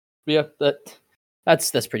 Yeah,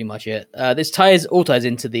 that's pretty much it. This all ties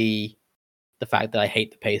into the fact that I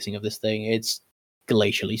hate the pacing of this thing. It's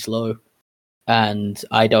glacially slow, and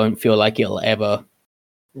I don't feel like it'll ever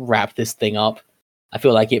wrap this thing up. I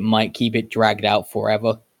feel like it might keep it dragged out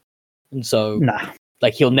forever, and so Nah.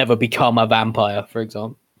 like he'll never become a vampire, for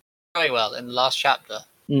example. Very well, in the last chapter.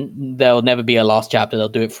 There'll never be a last chapter. They'll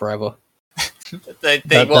do it forever. They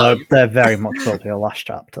won't. They're very much will be a last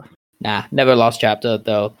chapter. Nah, never a last chapter.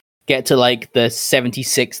 They'll get to like the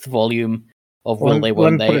 76th volume of Will They,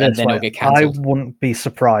 Won't Let me They, put it and this then way. it'll get I cancelled. wouldn't be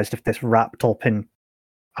surprised if this wrapped up in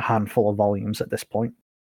a handful of volumes at this point.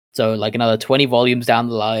 So like another 20 volumes down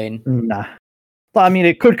the line. Nah. But I mean,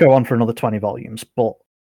 it could go on for another 20 volumes, but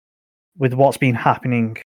with what's been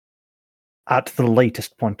happening at the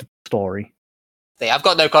latest point of the story. I've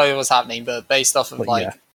got no clue what's happening, but based off of But like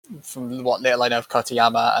yeah. from what little I know of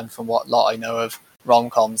Kotayama and from what lot I know of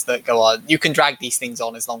rom-coms that go on, you can drag these things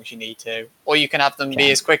on as long as you need to, or you can have them be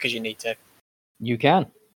Can. as quick as you need to. You can.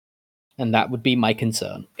 And that would be my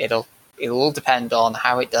concern. It'll all depend on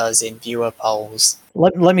how it does in viewer polls.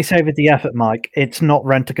 Let me say with the effort, Mike, it's not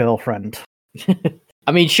Rent a Girlfriend.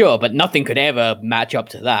 I mean, sure, but nothing could ever match up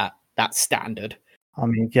to that. That standard. I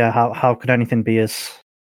mean, yeah, how could anything be as...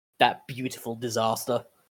 That beautiful disaster.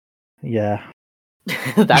 Yeah.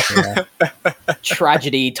 That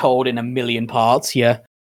tragedy told in a million parts, yeah.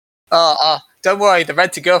 Don't worry, the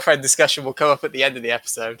Rent-A-Girlfriend discussion will come up at the end of the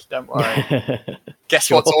episode. Don't worry. Guess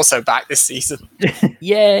Sure. what's also back this season?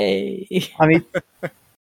 Yay! I mean,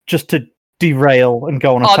 just to derail and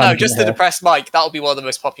go on a Oh no, tangent just to here. depress Mike. That'll be one of the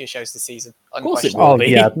most popular shows this season. course it Unquestionably. will. Oh,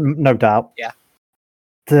 be. yeah, no doubt. Yeah.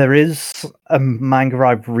 There is a manga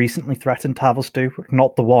I've recently threatened to have us do,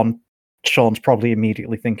 not the one Sean's probably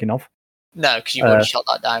immediately thinking of. No, because you've already shot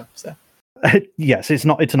that down. So Yes, it's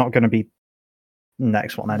not going to be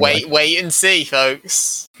next one anyway. wait and see,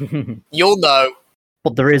 folks. You'll know.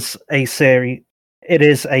 But there is a series. It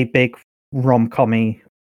is a big rom-com-y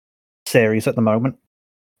series at the moment.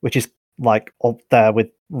 which is like up there with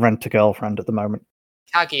Rent a Girlfriend at the moment.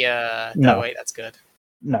 Kaguya. No. No, wait, that's good.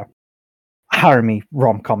 No, harem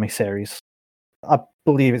rom-com series. I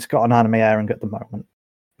believe it's got an anime airing at the moment,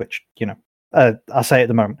 which, I say at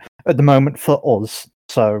the moment. At the moment for us,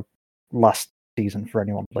 so last season for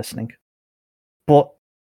anyone listening. But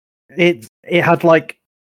it had like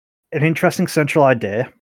an interesting central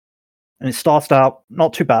idea, and it started out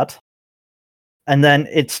not too bad, and then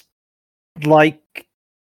it's like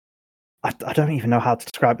I don't even know how to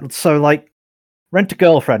describe it. So like Rent a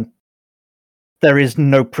Girlfriend, there is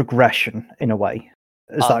no progression in a way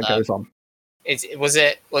as that goes on. Was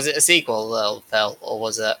it a sequel, Phil, or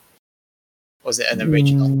was it an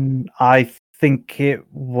original? I think it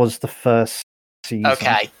was the first season.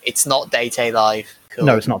 Okay, it's not Date Live. Cool.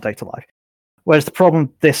 No, it's not Date Live. Whereas the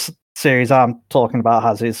problem this series I'm talking about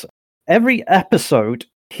has is every episode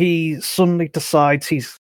he suddenly decides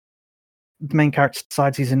the main character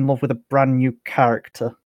decides he's in love with a brand new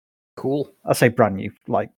character. Cool. I say brand new,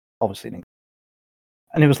 like obviously.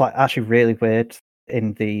 And it was like actually really weird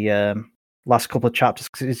in the last couple of chapters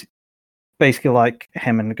because it's basically like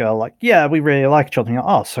him and the girl like, yeah, we really like each other. And you're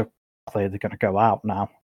like, oh, so clearly they're going to go out now.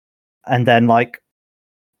 And then like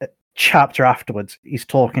a chapter afterwards, he's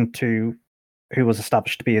talking to who was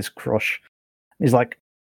established to be his crush. He's like,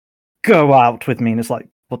 go out with me. And it's like,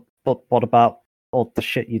 but what about all the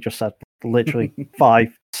shit you just said? Literally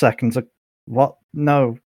 5 seconds of what?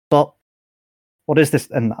 No, stop. What is this?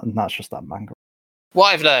 And that's just that manga.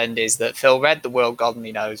 What I've learned is that Phil read The World God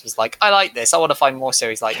Only Knows, was like, I like this, I want to find more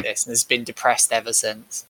series like this, and has been depressed ever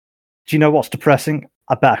since. Do you know what's depressing?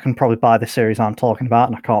 I bet I can probably buy the series I'm talking about,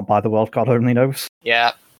 and I can't buy The World God Only Knows.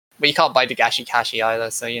 Yeah, but you can't buy Dagashi Kashi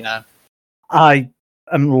either, so I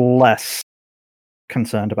am less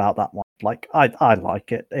concerned about that one. Like, I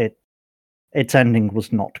like it. Its ending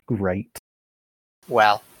was not great.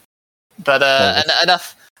 Well, but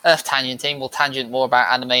enough tangenting. We'll tangent more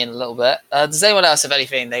about anime in a little bit. Does anyone else have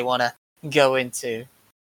anything they want to go into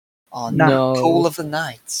on Cool of the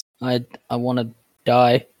Night? I want to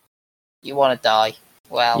die. You want to die?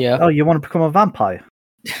 Well, yeah. Oh, you want to become a vampire?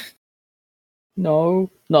 No,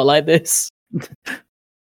 not like this.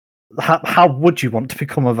 How would you want to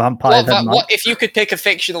become a vampire? What if you could pick a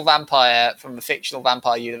fictional vampire from the fictional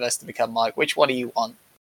vampire universe to become Mike? Which one do you want?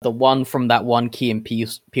 The one from that one Key and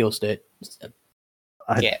Peele state.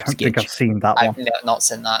 I don't think I've seen that one. I've not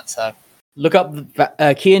seen that, so look up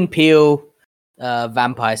the Key and Peele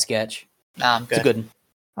vampire sketch. Nah, I'm good. It's a good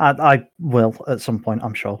one. I will at some point,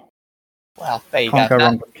 I'm sure. Well, there you Can't go. go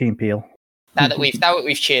wrong with Key and Peele. Now that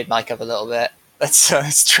we've cheered Mike up a little bit,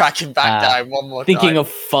 let's track him back down one more time. Thinking of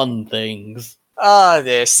fun things. Oh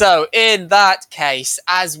dear. So in that case,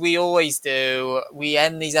 as we always do, we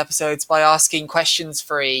end these episodes by asking questions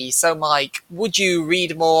free. So Mike, would you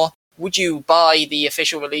read more? Would you buy the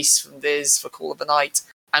official release from Viz for Cool of the Night?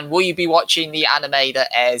 And will you be watching the anime that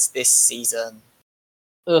airs this season?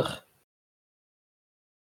 Ugh.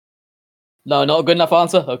 No, not a good enough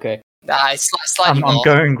answer? Okay. Nah, it's slightly more. I'm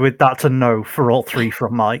going with that's a no for all three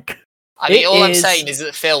from Mike. I mean, I'm saying is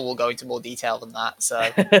that Phil will go into more detail than that, so...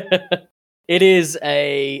 It is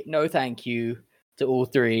a no thank you to all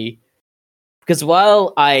three. Because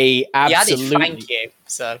while I absolutely... He added thank you,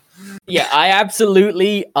 so... Yeah, I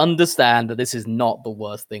absolutely understand that this is not the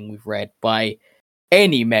worst thing we've read by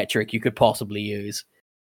any metric you could possibly use.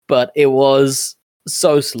 But it was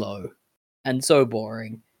so slow and so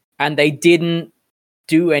boring. And they didn't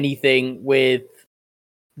do anything with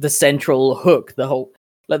the central hook. The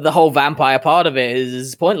whole vampire part of it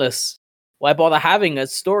is pointless. Why bother having a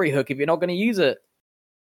story hook if you're not going to use it?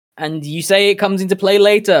 And you say it comes into play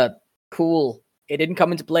later. Cool. It didn't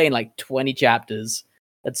come into play in like 20 chapters.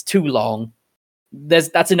 That's too long.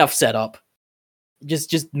 That's enough setup.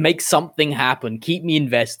 Just make something happen. Keep me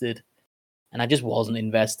invested. And I just wasn't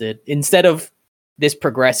invested. Instead of this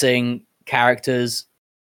progressing characters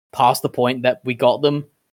past the point that we got them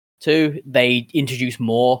to, they introduce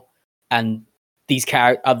more. And these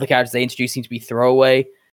other characters they introduce seem to be throwaway.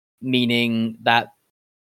 Meaning that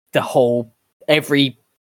every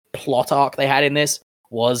plot arc they had in this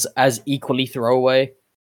was as equally throwaway.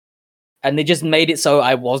 And they just made it so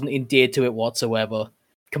I wasn't endeared to it whatsoever.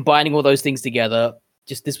 Combining all those things together,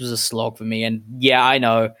 this was a slog for me. And yeah, I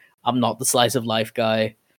know, I'm not the slice of life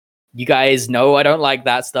guy. You guys know I don't like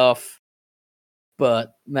that stuff.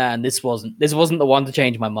 But man, this wasn't the one to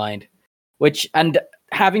change my mind. And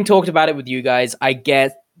having talked about it with you guys, I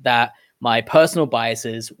get that my personal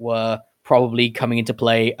biases were probably coming into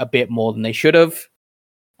play a bit more than they should have.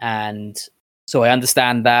 And so I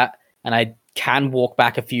understand that. And I can walk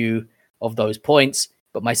back a few of those points.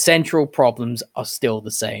 but my central problems are still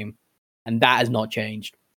the same, and that has not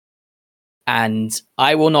changed. And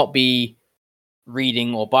I will not be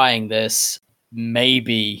reading or buying this.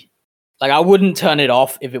 Maybe, like, I wouldn't turn it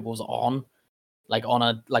off if it was on, like on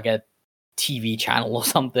a TV channel or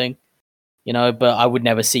something, But I would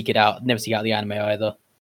never seek it out. Never seek out the anime either.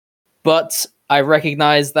 But I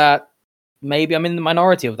recognize that maybe I'm in the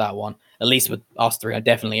minority of that one. At least with us three, I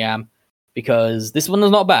definitely am, because this one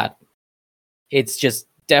is not bad. It's just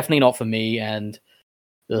definitely not for me, and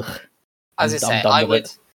ugh. As I say,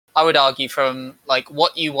 I would argue from like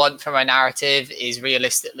what you want from a narrative is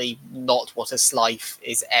realistically not what a Slife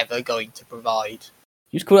is ever going to provide.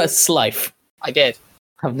 You just call it a Slife? I did.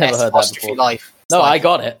 I've never heard that before. Life. No, Slife. I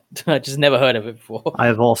got it. I just never heard of it before. I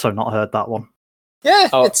have also not heard that one. Yeah.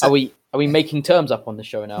 Are we making terms up on the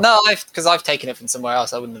show now? No, because I've taken it from somewhere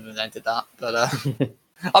else. I wouldn't have invented that, but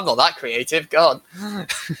I'm not that creative. God.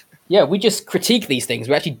 Yeah, we just critique these things.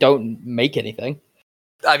 We actually don't make anything.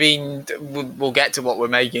 I mean, we'll get to what we're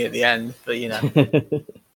making at the end, but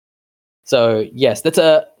So, yes, that's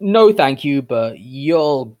a no thank you, but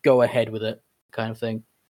you'll go ahead with it kind of thing.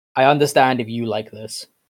 I understand if you like this.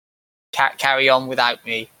 Carry on without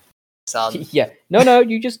me, son. Yeah. No,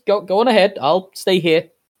 you just go on ahead. I'll stay here.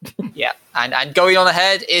 Yeah, and going on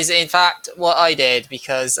ahead is in fact what I did,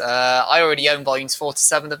 because I already own volumes 4 to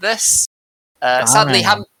 7 of this. Sadly,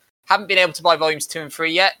 haven't been able to buy volumes 2 and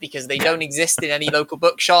 3 yet because they don't exist in any local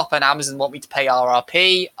bookshop, and Amazon want me to pay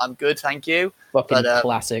RRP. I'm good, thank you. Fucking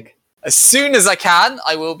classic. As soon as I can,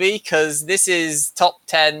 I will be, because this is top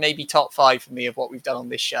 10, maybe top 5 for me of what we've done on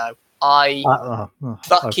this show. I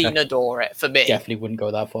fucking adore it. For me, definitely wouldn't go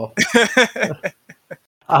that far.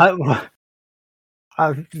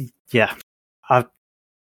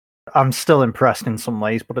 I'm still impressed in some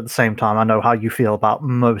ways, but at the same time, I know how you feel about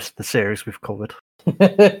most of the series we've covered.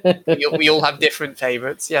 we all have different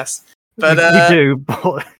favourites, yes, but we do.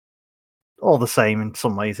 But all the same, in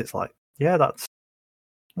some ways, it's like, that's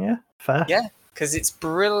fair. Yeah, because it's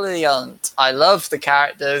brilliant. I love the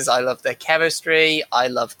characters. I love their chemistry. I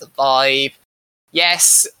love the vibe.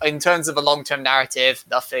 Yes, in terms of a long-term narrative,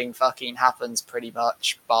 nothing fucking happens pretty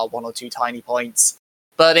much, bar 1 or 2 tiny points.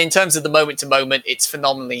 But in terms of the moment-to-moment, it's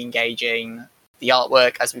phenomenally engaging. The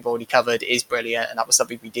artwork, as we've already covered, is brilliant, and that was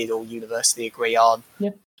something we did all universally agree on. Yeah,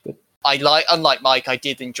 good. Unlike Mike, I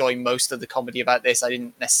did enjoy most of the comedy about this. I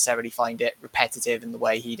didn't necessarily find it repetitive in the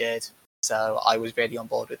way he did, so I was really on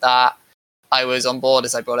board with that. I was on board,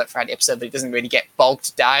 as I brought up throughout the episode, that it doesn't really get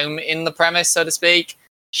bogged down in the premise, so to speak.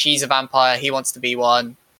 She's a vampire, he wants to be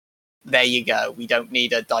one. There you go. We don't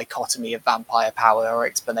need a dichotomy of vampire power or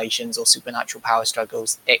explanations or supernatural power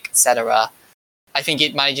struggles, etc. I think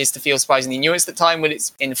it manages to feel surprisingly nuanced at time with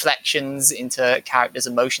its inflections into characters'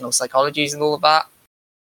 emotional psychologies and all of that.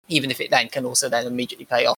 Even if it then can also then immediately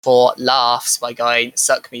pay off for laughs by going,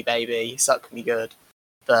 suck me baby, suck me good.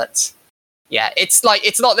 But yeah, it's not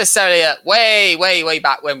necessarily a way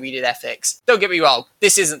back when we did ethics. Don't get me wrong,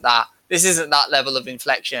 this isn't that. This isn't that level of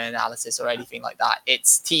inflection analysis or anything like that.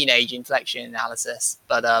 It's teenage inflection analysis.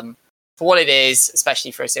 But for what it is,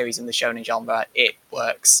 especially for a series in the shonen genre, it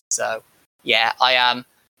works. So yeah, I am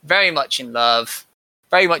very much in love.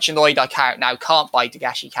 Very much annoyed I can't buy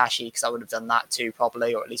Dagashi Kashi, because I would have done that too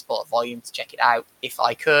probably, or at least bought a volume to check it out if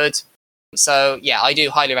I could. So yeah, I do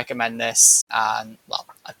highly recommend this, and well,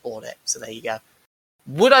 I bought it, so there you go.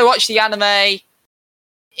 Would I watch the anime?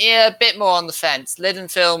 Yeah, a bit more on the fence. Liden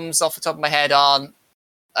Films, off the top of my head, aren't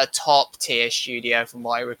a top tier studio from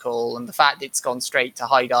what I recall, and the fact it's gone straight to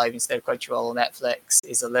High Dive instead of Crunchyroll or Netflix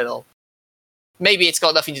is a little... Maybe it's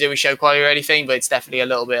got nothing to do with show quality or anything, but it's definitely a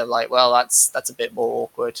little bit of like, well, that's a bit more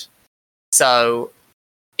awkward. So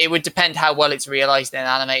it would depend how well it's realised in an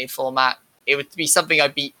animated format. It would be something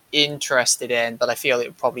I'd be interested in, but I feel it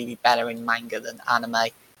would probably be better in manga than anime.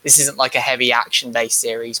 This isn't like a heavy action-based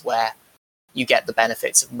series where you get the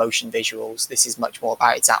benefits of motion visuals. This is much more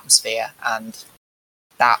about its atmosphere, and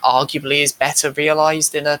that arguably is better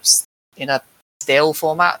realised in a still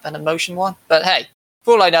format than a motion one. But hey,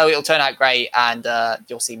 for all I know, it'll turn out great, and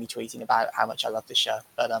you'll see me tweeting about how much I love this show.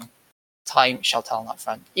 But time shall tell on that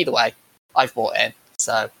front. Either way, I've bought it,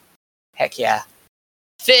 so heck yeah.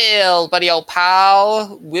 Phil, buddy old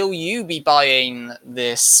pal, will you be buying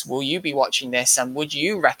this? Will you be watching this? And would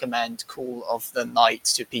you recommend Cool of the Night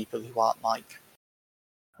to people who aren't Mike?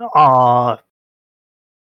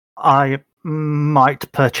 I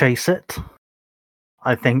might purchase it.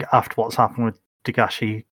 I think after what's happened with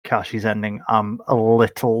Dagashi Kashi's ending, I'm a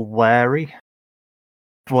little wary.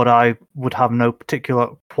 But I would have no particular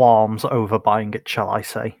qualms over buying it, shall I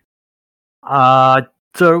say. I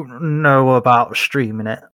don't know about streaming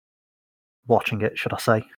it. watching it, should I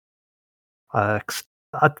say. 'Cause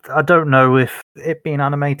I don't know if it being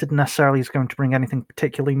animated necessarily is going to bring anything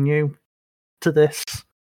particularly new to this,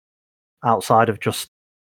 outside of just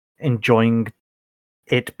enjoying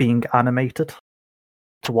it being animated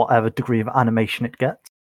to whatever degree of animation it gets.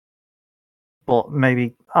 But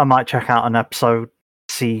maybe I might check out an episode,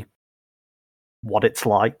 see what it's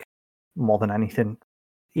like, more than anything,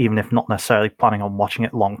 even if not necessarily planning on watching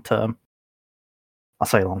it long term. I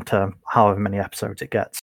say long term, however many episodes it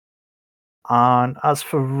gets. And as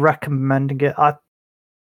for recommending it, I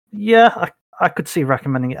could see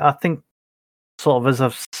recommending it. I think, sort of as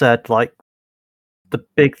I've said, like, the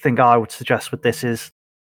big thing I would suggest with this is,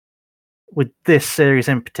 with this series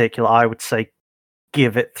in particular, I would say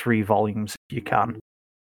give it 3 volumes if you can.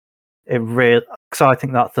 It really, because I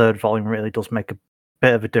think that 3rd volume really does make a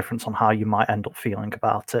bit of a difference on how you might end up feeling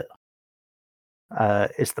about it.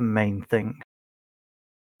 Is the main thing.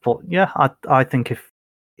 But yeah, I think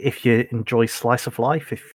if you enjoy slice of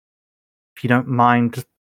life, if you don't mind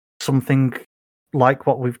something like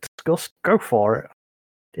what we've discussed, go for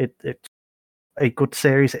it. It's a good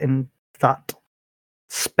series in that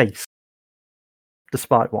space,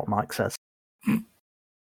 despite what Mike says.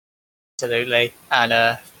 Absolutely.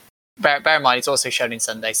 And bear in mind, it's also shown in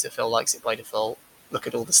Sunday, so Phil likes it by default. Look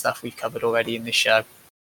at all the stuff we've covered already in this show.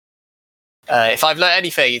 If I've learnt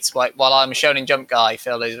anything, it's like, while I'm a Shonen Jump guy,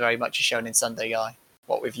 Phil is very much a Shonen Sunday guy.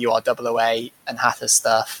 What with UR008 and Hatha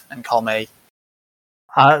stuff and Komi,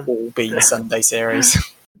 all being Sunday series.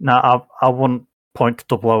 No, I wouldn't point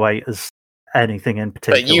to 008 as anything in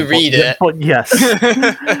particular. But you read it. But yes.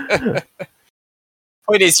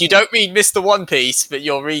 Point is, you don't read Mr. One Piece, but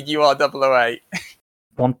you'll read UR008.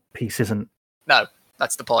 One Piece isn't. No,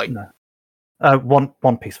 that's the point. No. One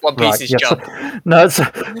Piece. One Piece right, is yes. Jump. No,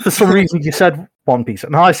 for some reason you said One Piece,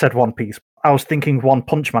 and I said One Piece. I was thinking One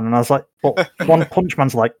Punch Man, and I was like, but One Punch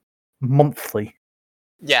Man's like monthly.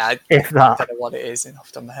 Yeah, if that. I don't know what it is off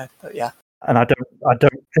the top of my head, but yeah. And I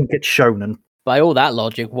don't think it's shonen. By all that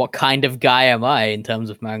logic, what kind of guy am I in terms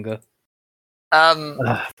of manga?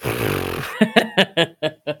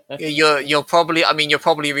 You're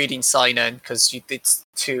probably reading Seinen because it's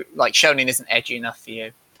too, like, shonen isn't edgy enough for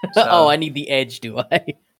you. So, oh, I need the edge, do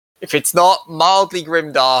I? If it's not mildly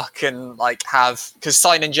grimdark and because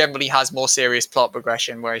Seinen generally has more serious plot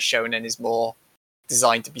progression, whereas shonen is more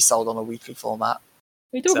designed to be sold on a weekly format.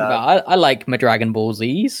 What are you talking about? I like my Dragon Ball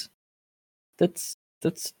Z's. That's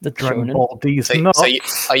Dragon shonen. Ball D's.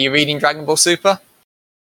 Are you reading Dragon Ball Super?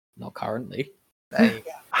 Not currently. There you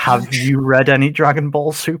go. Have you read any Dragon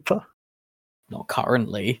Ball Super? Not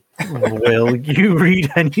currently. Will you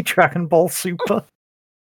read any Dragon Ball Super?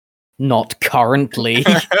 Not currently.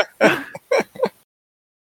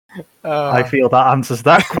 I feel that answers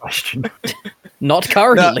that question. Not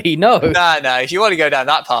currently, no. No. If you want to go down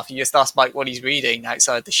that path, you just ask Mike what he's reading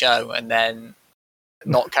outside the show, and then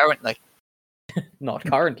not currently. Not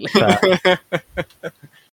currently.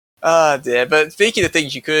 Oh dear. But speaking of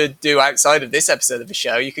things you could do outside of this episode of the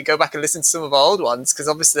show, you could go back and listen to some of our old ones, because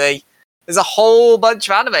obviously there's a whole bunch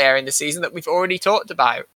of anime airing this season that we've already talked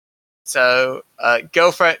about. So,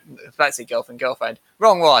 girlfriend,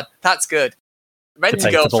 wrong one. That's good.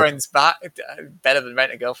 Rent-A-Girlfriend's back. Better than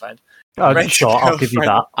Rent-A-Girlfriend. Sure, I'll give you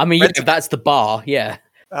that. I mean, that's the bar, yeah.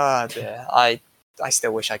 Oh dear. I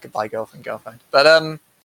still wish I could buy Girlfriend. But,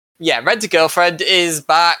 yeah, Rent-A-Girlfriend is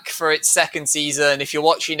back for its 2nd season. If you're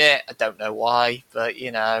watching it, I don't know why, but,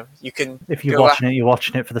 you know, you can... If you're watching it, you're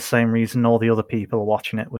watching it for the same reason all the other people are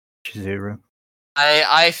watching it with Chizuru.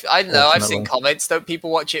 I don't know, I've seen Ultimately. comments. Don't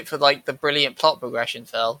people watch it for, like, the brilliant plot progression,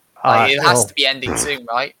 Phil? Like, it has to be ending soon,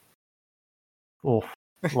 right? Oh,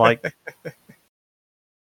 like...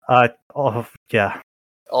 yeah.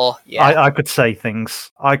 Oh, yeah. I could say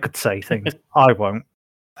things. I won't.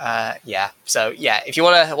 Yeah. So, yeah, if you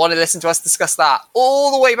want to listen to us discuss that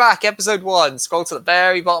all the way back, episode 1, scroll to the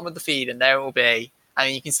very bottom of the feed, and there it will be.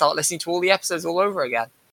 And you can start listening to all the episodes all over again.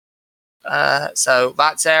 So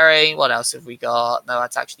that's airing. What else have we got? No,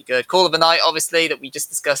 that's actually good. Call of the Night, obviously, that we just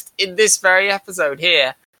discussed in this very episode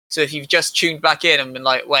here. So if you've just tuned back in and been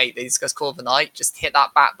like, wait, they discussed Call of the Night, just hit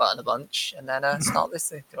that back button a bunch and then start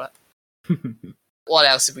listening to it. What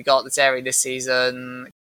else have we got that's airing this season?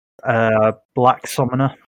 Black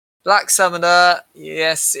Summoner. Black Summoner,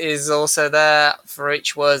 yes, is also there, for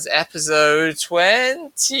which was episode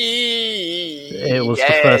 20. It was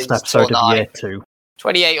the first episode of year 2.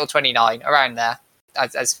 28 or 29, around there.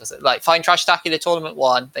 As like, find Trash Tacular Tournament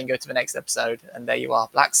 1, then go to the next episode, and there you are.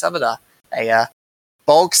 Black Summoner, a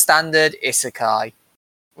bog standard isekai.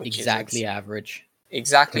 Exactly average.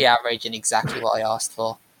 Exactly average and exactly what I asked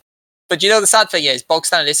for. But you know, the sad thing is, bog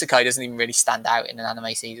standard isekai doesn't even really stand out in an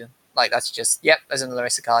anime season. Like, that's just, yep, there's another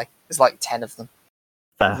isekai. There's like 10 of them.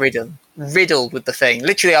 Fair. Riddled with the thing.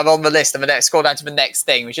 Literally, I'm on the list. I'm going to scroll down to the next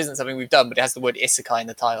thing, which isn't something we've done, but it has the word isekai in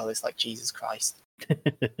the title. It's like, Jesus Christ.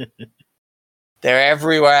 They're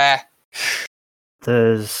everywhere.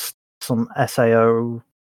 There's some SAO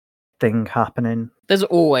thing happening. There's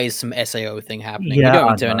always some SAO thing happening. Yeah, You don't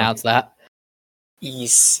I need to know. announce that.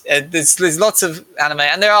 Yes. There's lots of anime,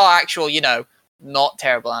 and there are actual, not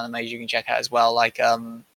terrible animes you can check out as well. Like,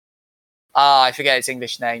 I forget its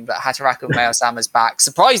English name, but Hataraku Mayo-sama's back.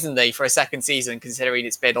 Surprisingly, for a second season, considering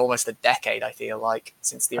it's been almost a decade, I feel like,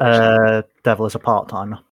 since the original. Devil is a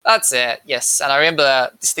part-timer. That's it, yes. And I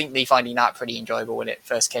remember distinctly finding that pretty enjoyable when it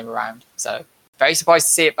first came around. So, very surprised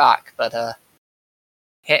to see it back. But,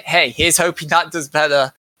 hey, here's hoping that does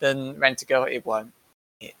better than Rent-A-Go. It won't.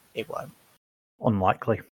 It won't.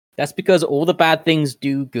 Unlikely. That's because all the bad things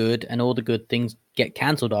do good, and all the good things get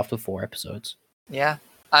cancelled after 4 episodes. Yeah.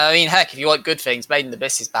 I mean, heck, if you want good things, Made in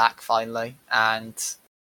Abyss is back, finally. And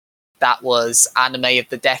that was Anime of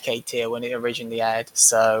the Decade tier when it originally aired.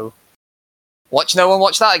 So, watch no one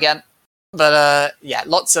watch that again. But, yeah, a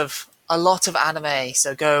lot of anime.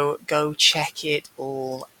 So go check it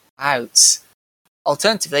all out.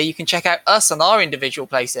 Alternatively, you can check out us on our individual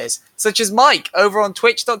places, such as Mike over on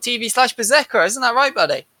twitch.tv/Berserker. Isn't that right,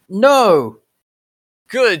 buddy? No!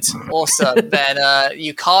 Good. Awesome. Then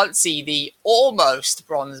you can't see the almost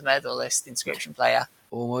bronze medalist Inscription player.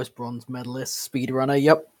 Almost bronze medalist, speedrunner,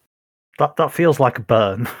 yep. That feels like a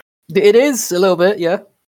burn. It is, a little bit, yeah.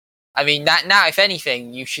 I mean, now, if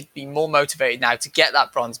anything, you should be more motivated now to get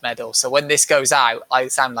that bronze medal. So when this goes out, I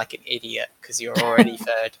sound like an idiot because you're already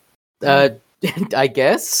third. I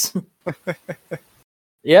guess.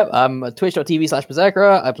 Yep, I'm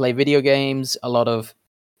twitch.tv/Berserker. I play video games, a lot of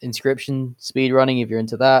Inscription speedrunning if you're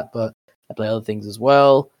into that, but I play other things as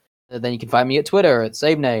well. And then you can find me at Twitter at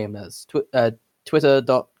same name. That's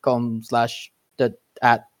twitter.com /at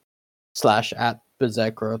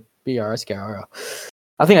 /Berserker BRSKR.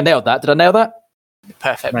 I think I nailed that. Did I nail that?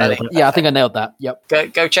 Perfect, Nailed buddy. it. Yeah, I think I nailed that. Yep.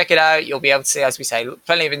 Go check it out. You'll be able to see, as we say,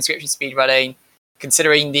 plenty of Inscription speedrunning.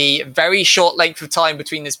 Considering the very short length of time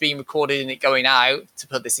between this being recorded and it going out, to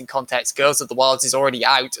put this in context, Girls of the Wilds is already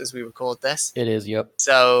out as we record this. It is, yep.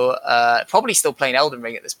 So, probably still playing Elden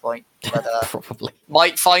Ring at this point. But Probably.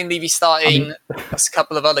 might finally be starting a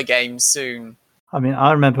couple of other games soon. I mean,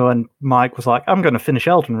 I remember when Mike was like, I'm going to finish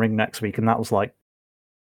Elden Ring next week, and that was like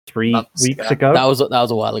 3 Months weeks ago. ago. That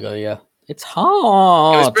was a while ago, yeah. It's It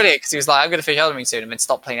hard. was brilliant because he was like, I'm going to finish Elden Ring soon and then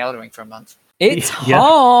stop playing Elden Ring for a month. It's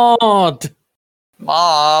Yeah. hard.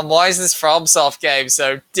 Mom, why is this FromSoft game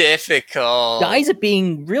so difficult? Guys are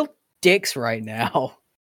being real dicks right now.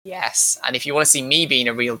 Yes, and if you want to see me being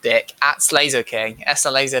a real dick, at SlazoKing,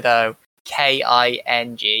 SLAZO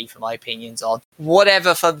KING, for my opinions on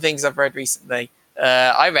whatever fun things I've read recently.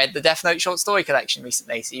 I read the Death Note short story collection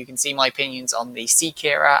recently, so you can see my opinions on the C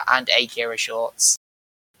Kira and A Kira shorts,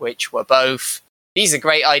 which were both, these are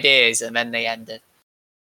great ideas, and then they ended.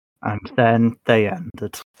 And then they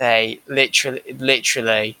ended. They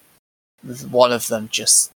literally, one of them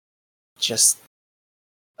just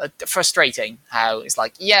frustrating. How it's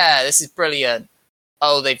like, yeah, this is brilliant.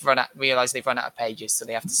 Oh, realized they've run out of pages, so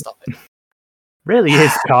they have to stop it. Really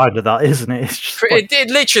is kind of that, isn't it? It's just like,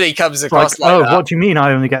 It literally comes across like oh, that. what do you mean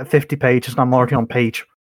I only get 50 pages and I'm already on page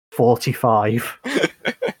 45?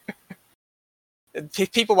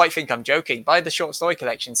 People might think I'm joking. Buy the short story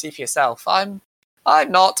collection, see for yourself. I'm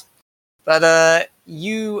not. But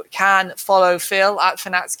you can follow Phil at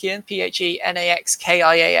Fanaxkian,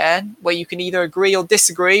 PHENAXKIAN, where you can either agree or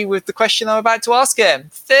disagree with the question I'm about to ask him.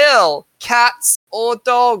 Phil, cats or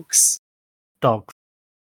dogs? Dogs.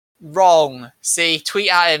 Wrong. See,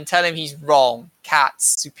 tweet at him, tell him he's wrong.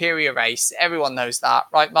 Cats, superior race. Everyone knows that,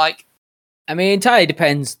 right, Mike? I mean, it entirely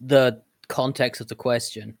depends the context of the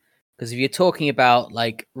question. Because if you're talking about,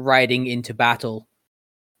 like, riding into battle,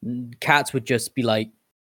 cats would just be like,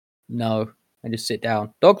 no, and just sit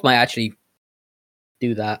down. Dogs might actually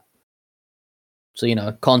do that. So,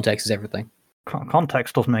 context is everything.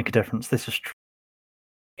 Context does make a difference. This is true.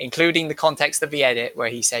 Including the context of the edit where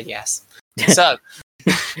he said yes. So,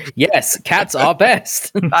 Yes, cats are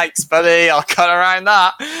best. thanks, buddy. I'll cut around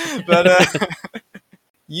that. But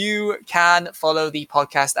you can follow the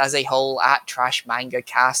podcast as a whole at Trash Manga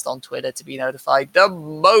Cast on Twitter to be notified the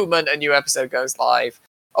moment a new episode goes live.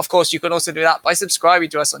 Of course, you can also do that by subscribing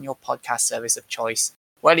to us on your podcast service of choice.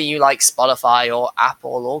 Whether you like Spotify or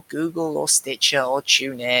Apple or Google or Stitcher or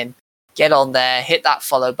TuneIn, get on there, hit that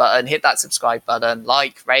follow button, hit that subscribe button,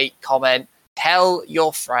 like, rate, comment, tell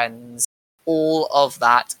your friends. all of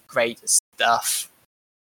that great stuff.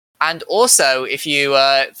 And also, if you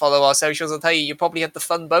follow our socials, I'll tell you probably have the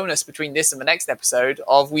fun bonus between this and the next episode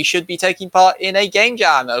of we should be taking part in a game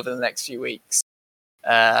jam over the next few weeks.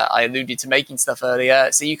 I alluded to making stuff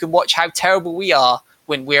earlier, so you can watch how terrible we are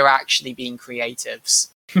when we're actually being creatives.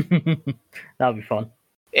 That'll be fun.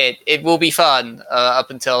 It will be fun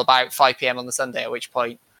up until about 5 p.m. on the Sunday, at which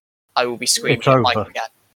point I will be screaming at Mike again.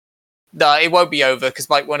 No, it won't be over because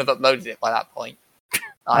Mike won't have uploaded it by that point.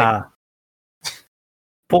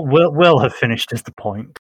 But we'll have finished is the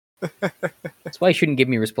point. That's why you shouldn't give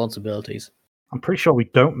me responsibilities. I'm pretty sure we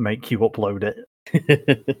don't make you upload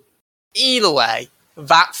it. Either way,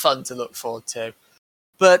 that's fun to look forward to.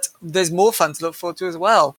 But there's more fun to look forward to as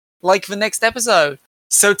well, like the next episode.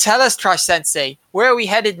 So tell us, Trash Sensei, where are we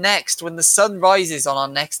headed next when the sun rises on our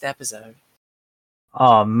next episode?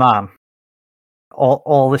 Oh man.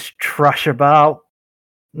 All this trash about.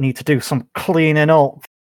 Need to do some cleaning up.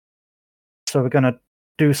 So we're gonna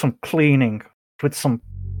do some cleaning with some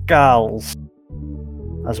gals.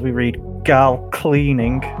 As we read gal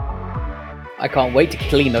cleaning. I can't wait to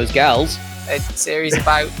clean those gals. A series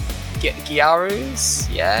about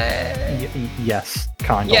Gyarus? Yeah. Yes,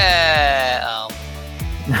 kind of. Yeah. Oh.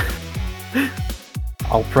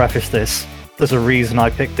 I'll preface this. There's a reason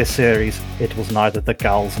I picked this series. It was neither the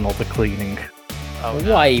gals nor the cleaning. Oh,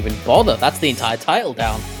 no. Why even bother? That's the entire title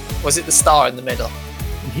down. Was it the star in the middle?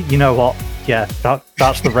 You know what? Yeah,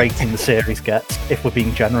 that's the rating the series gets, if we're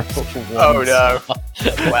being generous. Oh no.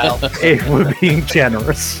 Well. If we're being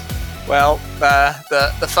generous. Well,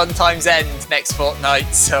 the fun times end next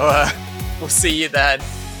fortnight, so we'll see you then.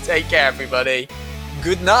 Take care, everybody.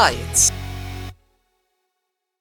 Good night.